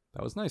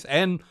 that was nice.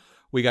 And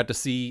we got to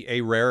see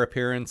a rare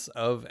appearance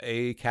of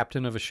a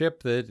captain of a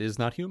ship that is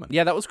not human.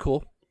 Yeah, that was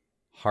cool.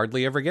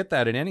 Hardly ever get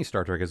that in any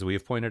Star Trek, as we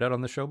have pointed out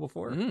on the show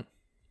before.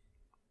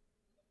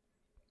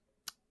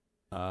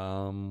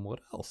 What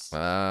else?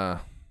 At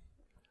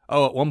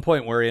one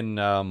point we're in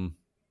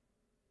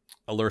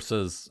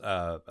Alursa's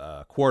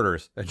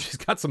quarters, and she's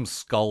got some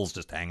skulls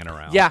just hanging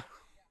around. Yeah.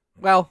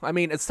 Well, I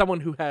mean, as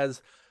someone who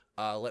has,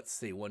 let's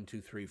see, 1, 2,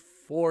 3,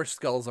 4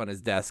 skulls on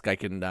his desk, I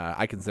can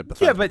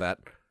sympathize with that.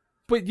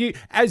 But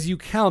as you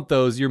count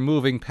those, you're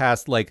moving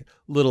past like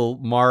little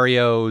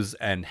Marios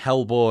and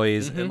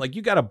Hellboys, and like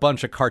you got a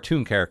bunch of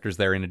cartoon characters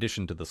there in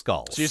addition to the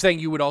skulls. So you're saying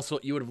you would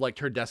have liked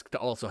her desk to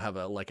also have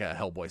a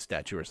Hellboy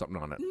statue or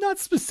something on it? Not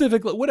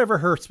specifically, whatever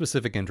her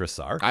specific interests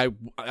are.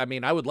 I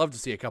mean, I would love to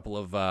see a couple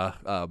of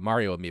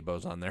Mario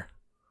amiibos on there.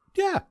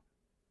 Yeah.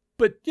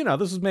 But, this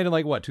was made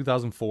in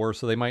 2004,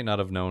 so they might not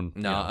have known.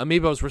 No,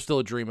 amiibos were still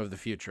a dream of the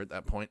future at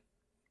that point.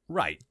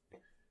 Right.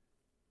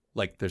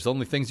 Like, there's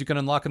only things you can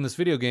unlock in this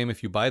video game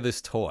if you buy this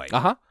toy.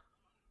 Uh-huh.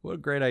 What a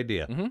great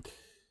idea. I mean,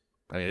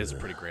 it is a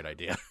pretty great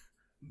idea.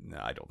 No,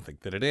 I don't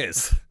think that it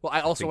is. Well,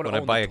 I also want to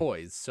own the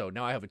toys, so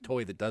now I have a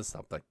toy that does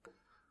something.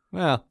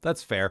 Well,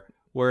 that's fair.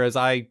 Whereas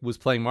I was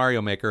playing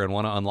Mario Maker and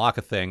want to unlock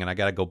a thing, and I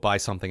got to go buy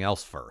something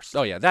else first.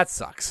 Oh, yeah, that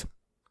sucks.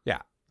 Yeah,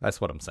 that's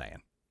what I'm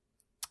saying.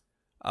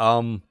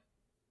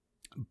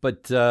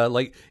 But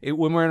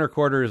when we're in her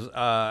quarters,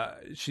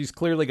 she's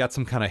clearly got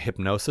some kind of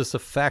hypnosis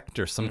effect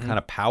or some kind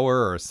of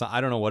power or I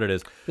don't know what it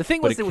is. The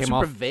thing was they were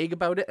super vague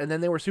about it, and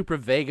then they were super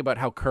vague about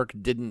how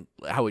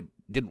it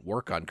didn't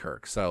work on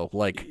Kirk. So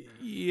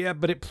yeah,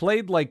 but it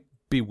played like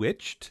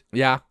Bewitched.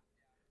 Yeah,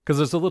 because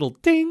there's a little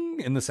ding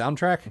in the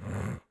soundtrack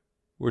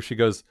where she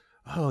goes,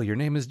 "Oh, your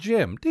name is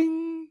Jim.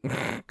 Ding.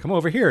 Come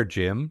over here,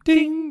 Jim.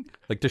 Ding."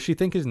 Like, does she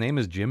think his name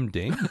is Jim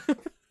Ding?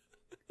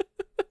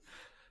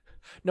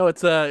 No,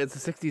 it's a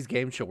 60s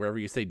game show. Wherever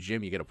you say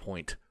Jim, you get a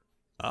point.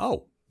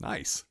 Oh,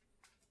 nice.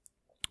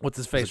 What's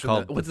his face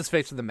from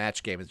the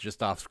match game? It's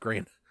just off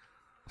screen.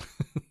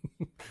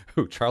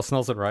 Who, Charles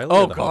Nelson Riley?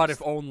 Oh, God,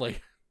 if only.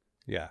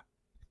 Yeah.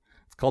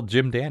 It's called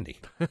Jim Dandy.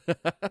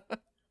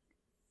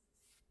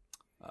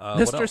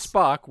 Mr.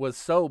 Spock was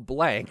so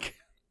blank.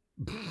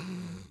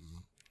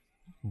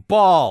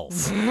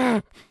 Balls.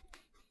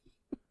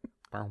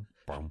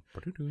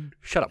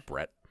 Shut up,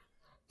 Brett.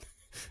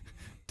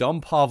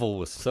 Dumb Pavel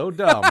was so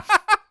dumb,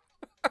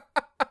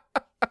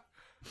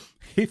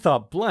 he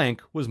thought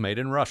blank was made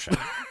in Russia.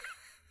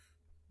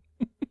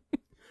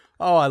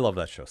 Oh, I love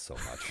that show so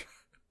much.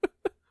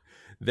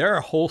 There are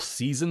whole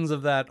seasons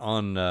of that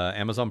on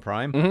Amazon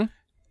Prime,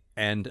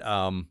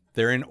 and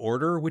they're in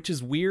order, which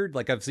is weird.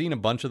 Like, I've seen a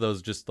bunch of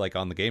those just like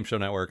on the Game Show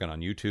Network and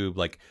on YouTube,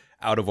 like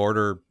out of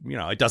order.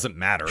 It doesn't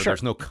matter. Sure.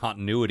 There's no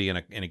continuity in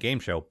a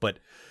game show, but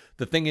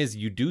the thing is,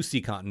 you do see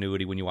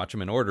continuity when you watch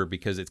them in order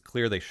because it's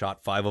clear they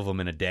shot 5 of them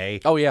in a day.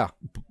 Oh, yeah.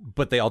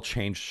 But they all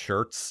changed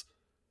shirts.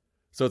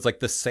 So it's like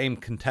the same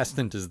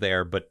contestant is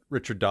there, but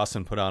Richard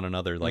Dawson put on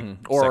another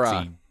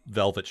sexy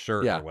velvet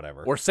shirt or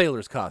whatever. Or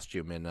sailor's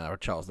costume in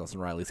Charles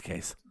Nelson Riley's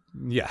case.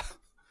 Yeah.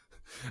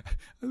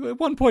 At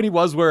one point he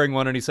was wearing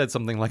one and he said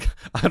something like,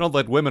 "I don't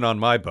let women on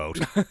my boat."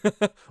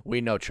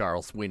 We know,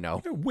 Charles. We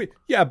know.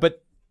 Yeah,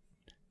 but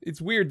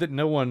It's weird that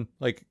no one,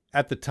 like,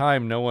 at the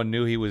time, no one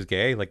knew he was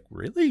gay. Like,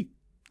 really?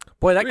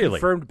 Boy, that Really?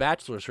 confirmed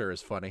bachelor sure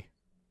is funny.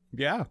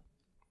 Yeah.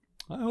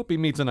 I hope he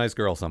meets a nice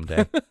girl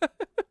someday.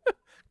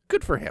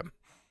 Good for him.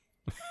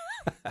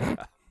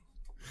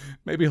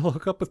 Maybe he'll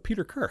hook up with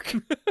Peter Kirk.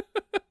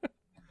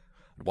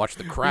 Watch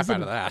the crap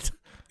out of that.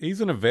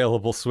 He's an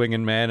available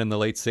swinging man in the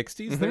late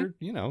 60s. They're,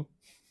 you know.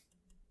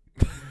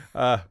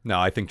 No,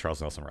 I think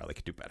Charles Nelson Riley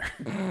could do better.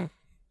 Can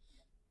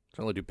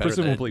only do better,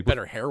 Presumably-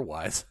 better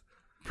hair-wise.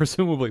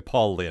 Presumably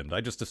Paul Lynde. I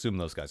just assume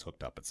those guys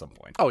hooked up at some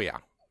point. Oh, yeah.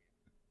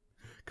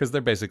 Because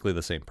they're basically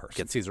the same person.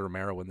 Get Cesar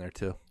Romero in there,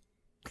 too.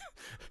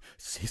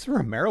 Cesar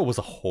Romero was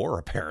a whore,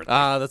 apparently.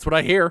 That's what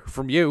I hear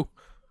from you.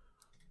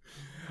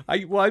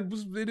 I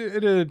was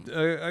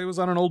I was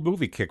on an old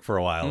movie kick for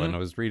a while, and I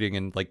was reading,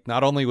 and like,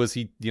 not only was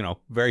he, you know,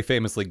 very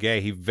famously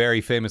gay, he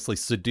very famously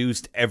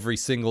seduced every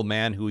single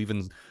man who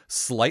even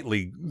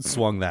slightly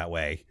swung that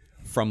way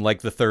from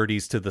like the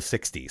 30s to the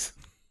 60s.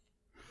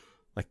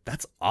 Like,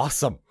 that's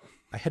awesome.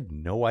 I had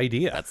no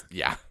idea.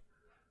 Yeah.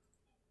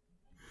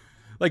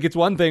 Like, it's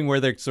one thing where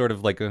they're sort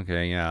of like,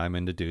 okay, yeah, I'm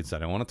into dudes. I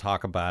don't want to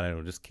talk about it.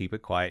 We'll just keep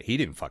it quiet. He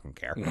didn't fucking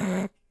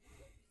care.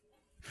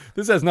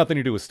 This has nothing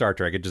to do with Star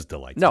Trek. It just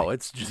delights me. No,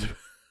 it's just...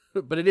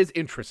 But it is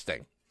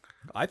interesting.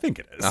 I think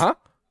it is. Uh-huh.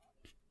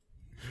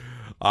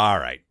 All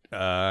right.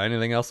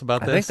 Anything else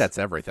about I this? think that's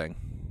everything.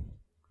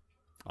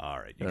 All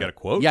right. You got a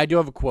quote? Yeah, I do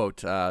have a quote.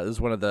 This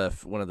is one of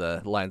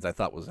the lines I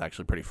thought was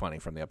actually pretty funny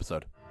from the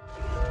episode.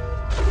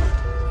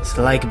 It's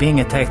like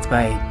being attacked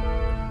by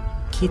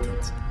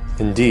kittens.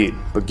 Indeed,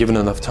 but given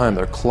enough time,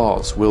 their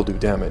claws will do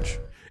damage.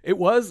 It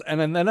was,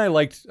 and then I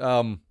liked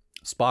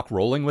Spock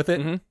rolling with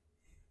it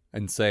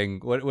and saying,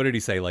 what did he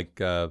say? Like,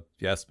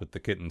 yes, but the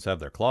kittens have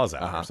their claws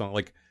out or something.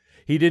 Like,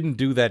 he didn't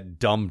do that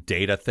dumb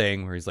Data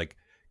thing where he's like,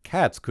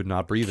 cats could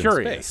not breathe in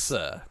space.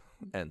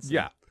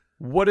 Yeah.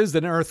 What is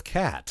an Earth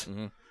cat?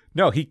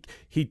 No, he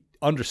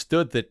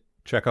understood that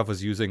Chekhov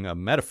was using a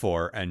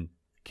metaphor and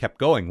kept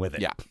going with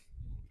it. Yeah.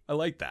 I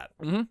like that.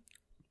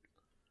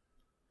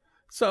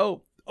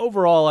 So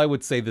overall, I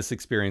would say this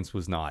experience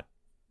was not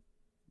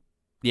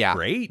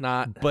great,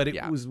 but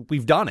it was.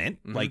 We've done it.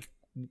 Like,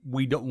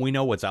 we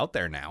know what's out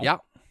there now. Yeah.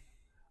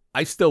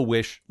 I still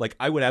wish, like,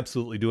 I would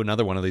absolutely do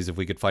another one of these if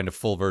we could find a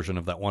full version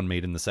of that one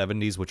made in the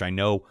 70s, which I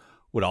know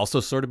would also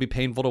sort of be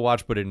painful to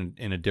watch, but in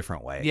a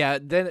different way. Yeah,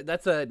 then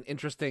that's an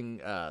interesting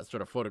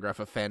sort of photograph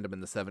of fandom in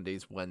the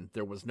 70s when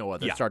there was no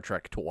other Star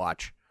Trek to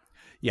watch.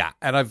 Yeah,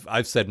 and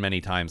I've said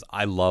many times,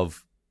 I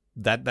love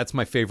that. That's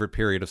my favorite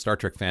period of Star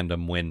Trek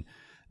fandom, when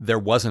there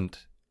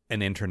wasn't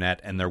an internet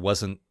and there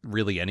wasn't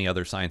really any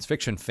other science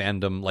fiction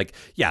fandom. Like,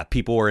 yeah,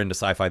 people were into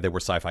sci-fi, there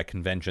were sci-fi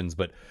conventions,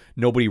 but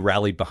nobody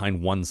rallied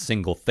behind one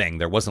single thing.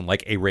 There wasn't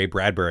like a Ray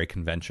Bradbury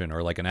convention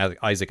or like an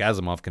Isaac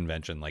Asimov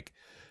convention. Like,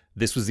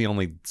 this was the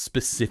only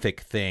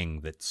specific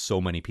thing that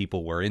so many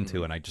people were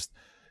into, and I just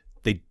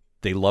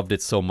they loved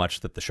it so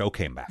much that the show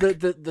came back.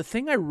 The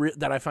thing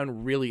that I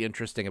found really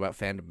interesting about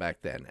fandom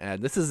back then,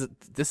 and this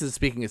is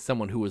speaking as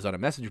someone who was on a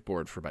message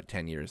board for about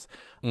 10 years.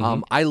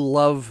 I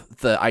love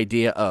the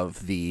idea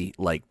of the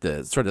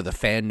sort of the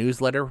fan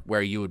newsletter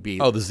where you would be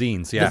the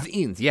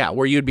zines,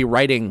 where you'd be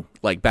writing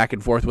like back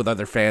and forth with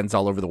other fans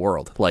all over the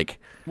world. Like,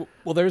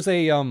 well, there's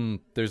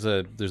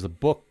a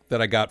book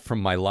that I got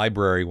from my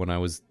library when I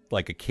was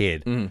like a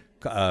kid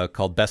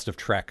called Best of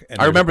Trek. And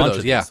I remember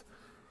those.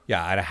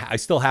 Yeah, I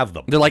still have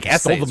them. They're like I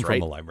stole essays, them right? from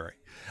the library.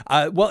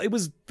 Well, it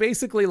was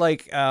basically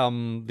like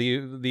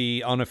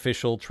the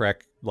unofficial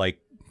Trek like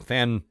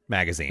fan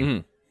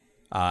magazine,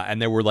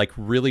 and there were like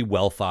really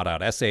well thought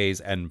out essays,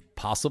 and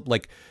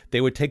like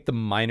they would take the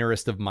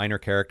minorest of minor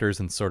characters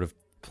and sort of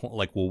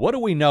like, well, what do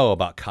we know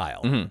about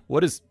Kyle?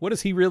 What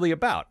is he really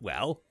about?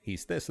 Well,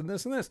 he's this and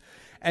this and this,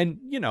 and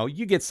you know,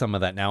 you get some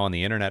of that now on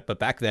the internet, but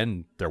back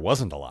then there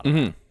wasn't a lot of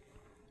that.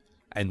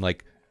 And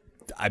like,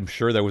 I'm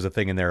sure there was a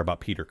thing in there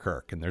about Peter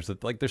Kirk, and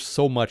there's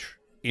so much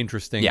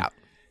interesting. Yeah.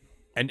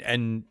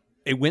 And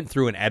it went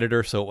through an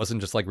editor, so it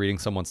wasn't just like reading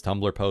someone's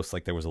Tumblr post.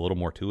 Like, there was a little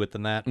more to it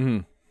than that.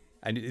 And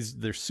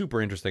they're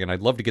super interesting, and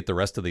I'd love to get the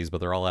rest of these, but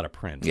they're all out of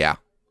print. Yeah.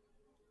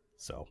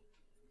 So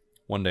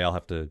one day I'll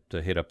have to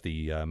hit up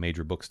the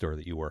major bookstore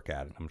that you work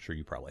at, and I'm sure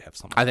you probably have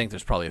some. I think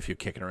there's probably a few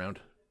kicking around.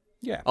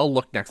 Yeah. I'll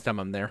look next time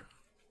I'm there.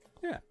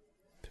 Yeah.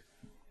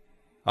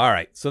 All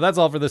right, so that's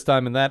all for this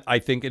time, and that, I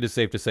think it is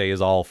safe to say,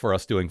 is all for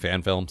us doing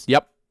fan films.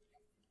 Yep.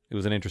 It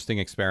was an interesting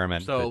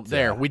experiment. So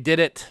we did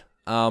it.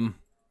 Yeah.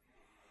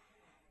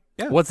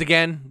 Once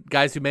again,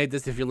 guys who made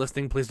this, if you're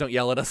listening, please don't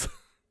yell at us.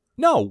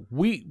 No,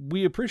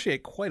 we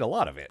appreciate quite a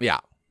lot of it.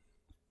 Yeah.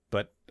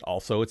 But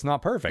also, it's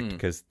not perfect,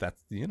 because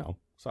that's,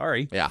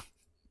 sorry. Yeah.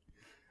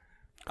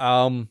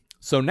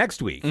 So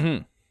next week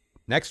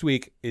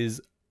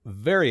is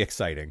very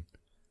exciting.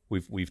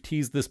 We've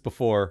teased this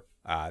before.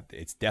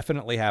 It's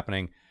definitely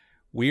happening.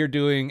 We are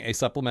doing a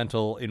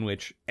supplemental in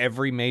which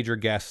every major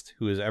guest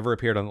who has ever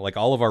appeared on, like,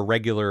 all of our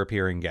regular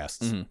appearing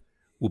guests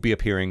will be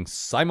appearing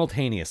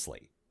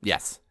simultaneously.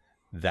 Yes.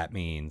 That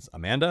means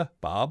Amanda,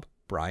 Bob,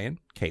 Brian,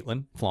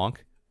 Caitlin, Flonk,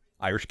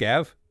 Irish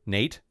Gav,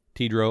 Nate,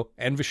 Tidro,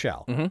 and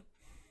Vishal.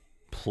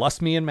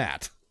 plus me and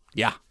Matt.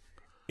 Yeah.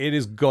 It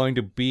is going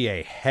to be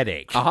a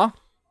headache. Uh-huh.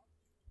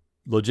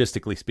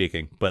 Logistically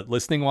speaking, but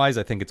listening wise,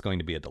 I think it's going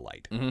to be a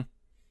delight.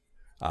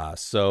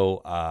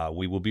 So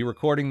we will be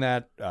recording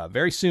that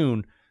very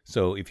soon.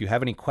 So if you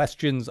have any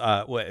questions,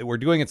 we're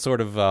doing it sort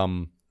of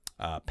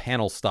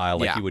panel style,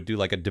 like you would do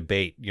like a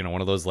debate,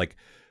 one of those like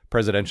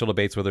presidential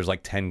debates where there's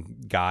like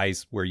 10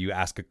 guys where you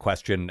ask a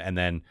question and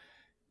then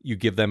you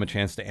give them a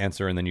chance to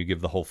answer and then you give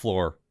the whole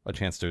floor a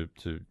chance to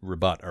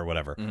rebut or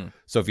whatever.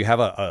 So if you have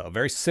a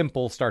very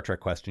simple Star Trek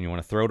question you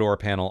want to throw to our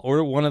panel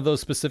or one of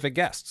those specific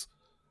guests,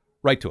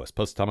 write to us,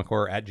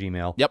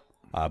 postatomichorror@gmail.com. Yep.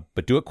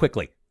 But do it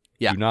quickly.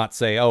 Yeah. Do not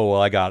say, "Oh,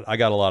 well, I got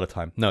a lot of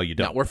time." No, you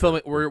don't. No, we're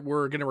filming.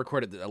 We're gonna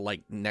record it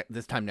like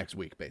this time next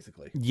week,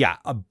 basically. Yeah,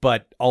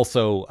 but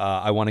also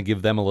I want to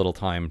give them a little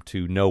time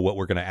to know what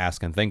we're going to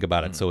ask and think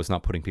about it, so it's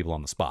not putting people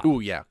on the spot. Ooh,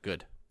 yeah,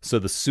 good. So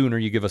the sooner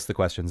you give us the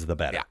questions, the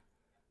better. Yeah.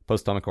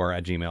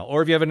 postatomichorror@gmail.com.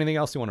 Or if you have anything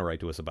else you want to write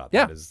to us about,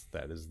 Yeah.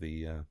 that is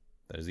the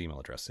email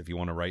address. If you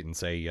want to write and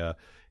say,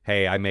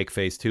 "Hey, I make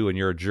Phase 2 and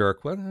you're a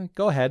jerk," well,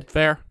 go ahead.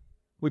 Fair.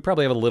 We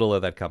probably have a little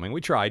of that coming.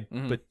 We tried,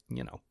 but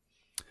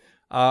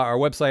our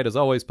website is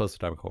always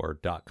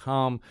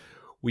postatomichorror.com.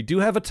 We do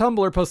have a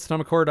Tumblr,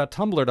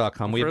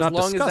 postatomichorror.tumblr.com. We have not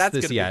discussed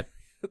this yet.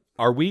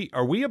 Are we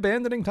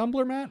abandoning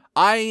Tumblr, Matt?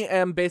 I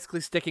am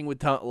basically sticking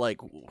with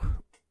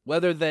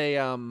whether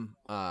they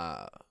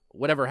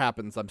whatever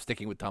happens, I'm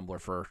sticking with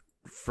Tumblr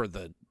for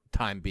the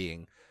time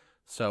being.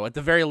 So at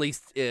the very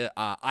least,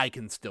 I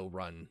can still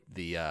run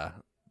the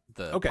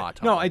Okay. pod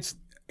No, Tumblr.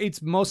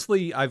 it's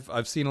mostly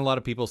I've seen a lot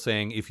of people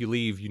saying if you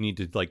leave, you need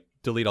to like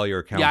delete all your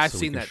accounts. Yeah, I've so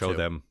seen we can that show too.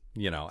 them.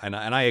 And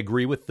I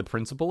agree with the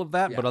principle of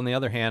that, Yeah. but on the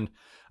other hand,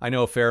 I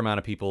know a fair amount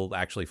of people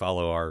actually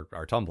follow our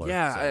Tumblr.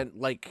 Yeah, so.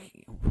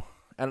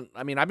 and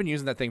I mean, I've been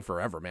using that thing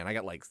forever, man. I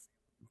got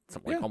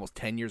something like almost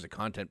 10 years of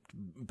content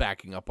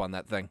backing up on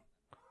that thing.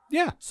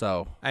 Yeah.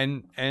 So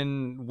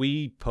And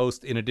we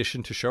post, in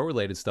addition to show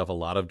related stuff, a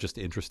lot of just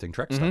interesting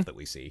Trek stuff that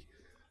we see.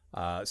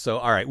 So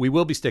all right, we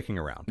will be sticking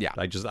around. Yeah.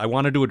 I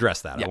wanted to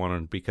address that. Yeah.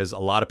 Because a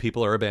lot of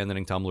people are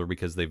abandoning Tumblr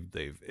because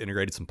they've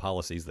integrated some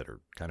policies that are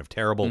kind of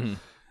terrible.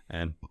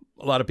 And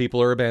a lot of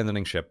people are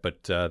abandoning ship,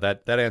 but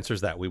that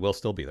answers that. We will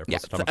still be there. yeah,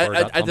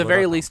 at the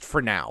very least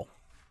for now.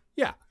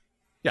 Yeah.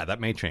 Yeah,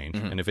 that may change.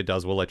 And if it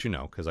does, we'll let you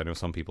know, because I know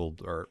some people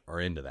are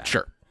into that.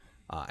 Sure.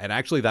 And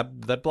actually,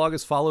 that blog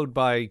is followed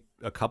by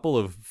a couple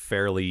of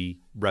fairly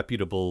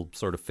reputable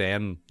sort of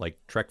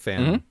Trek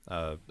fan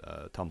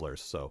Tumblrs.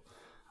 So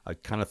I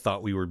kind of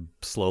thought we were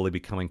slowly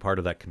becoming part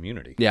of that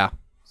community. Yeah.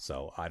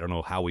 So I don't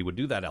know how we would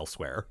do that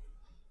elsewhere.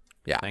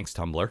 Yeah. Thanks,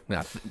 Tumblr.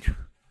 Yeah.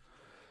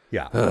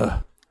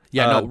 Yeah.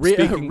 Yeah, no,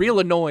 speaking- real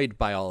annoyed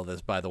by all of this,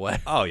 by the way.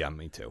 Oh, yeah,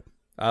 me too.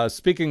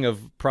 Speaking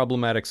of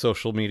problematic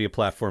social media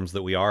platforms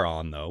that we are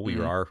on, though, we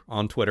are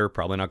on Twitter,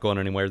 probably not going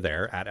anywhere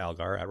there,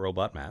 @Algar,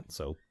 @RobotMatt.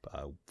 So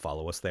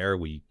follow us there.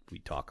 We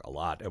talk a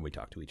lot, and we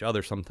talk to each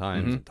other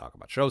sometimes and talk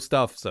about show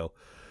stuff. So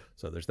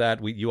there's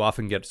that. You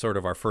often get sort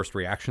of our first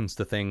reactions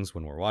to things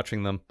when we're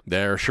watching them.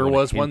 There sure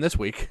was one this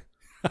week.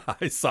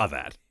 I saw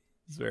that.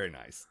 It's very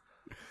nice.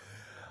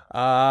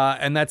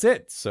 And that's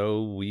it.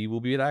 So we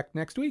will be back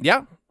next week.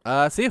 Yeah.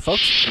 See you,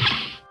 folks.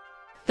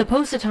 The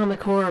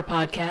Post-Atomic Horror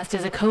Podcast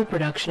is a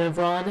co-production of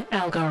Ron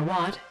Algar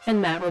Watt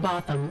and Matt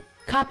Robotham.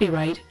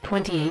 Copyright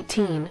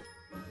 2018.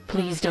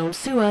 Please don't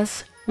sue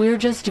us. We're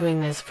just doing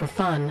this for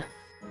fun.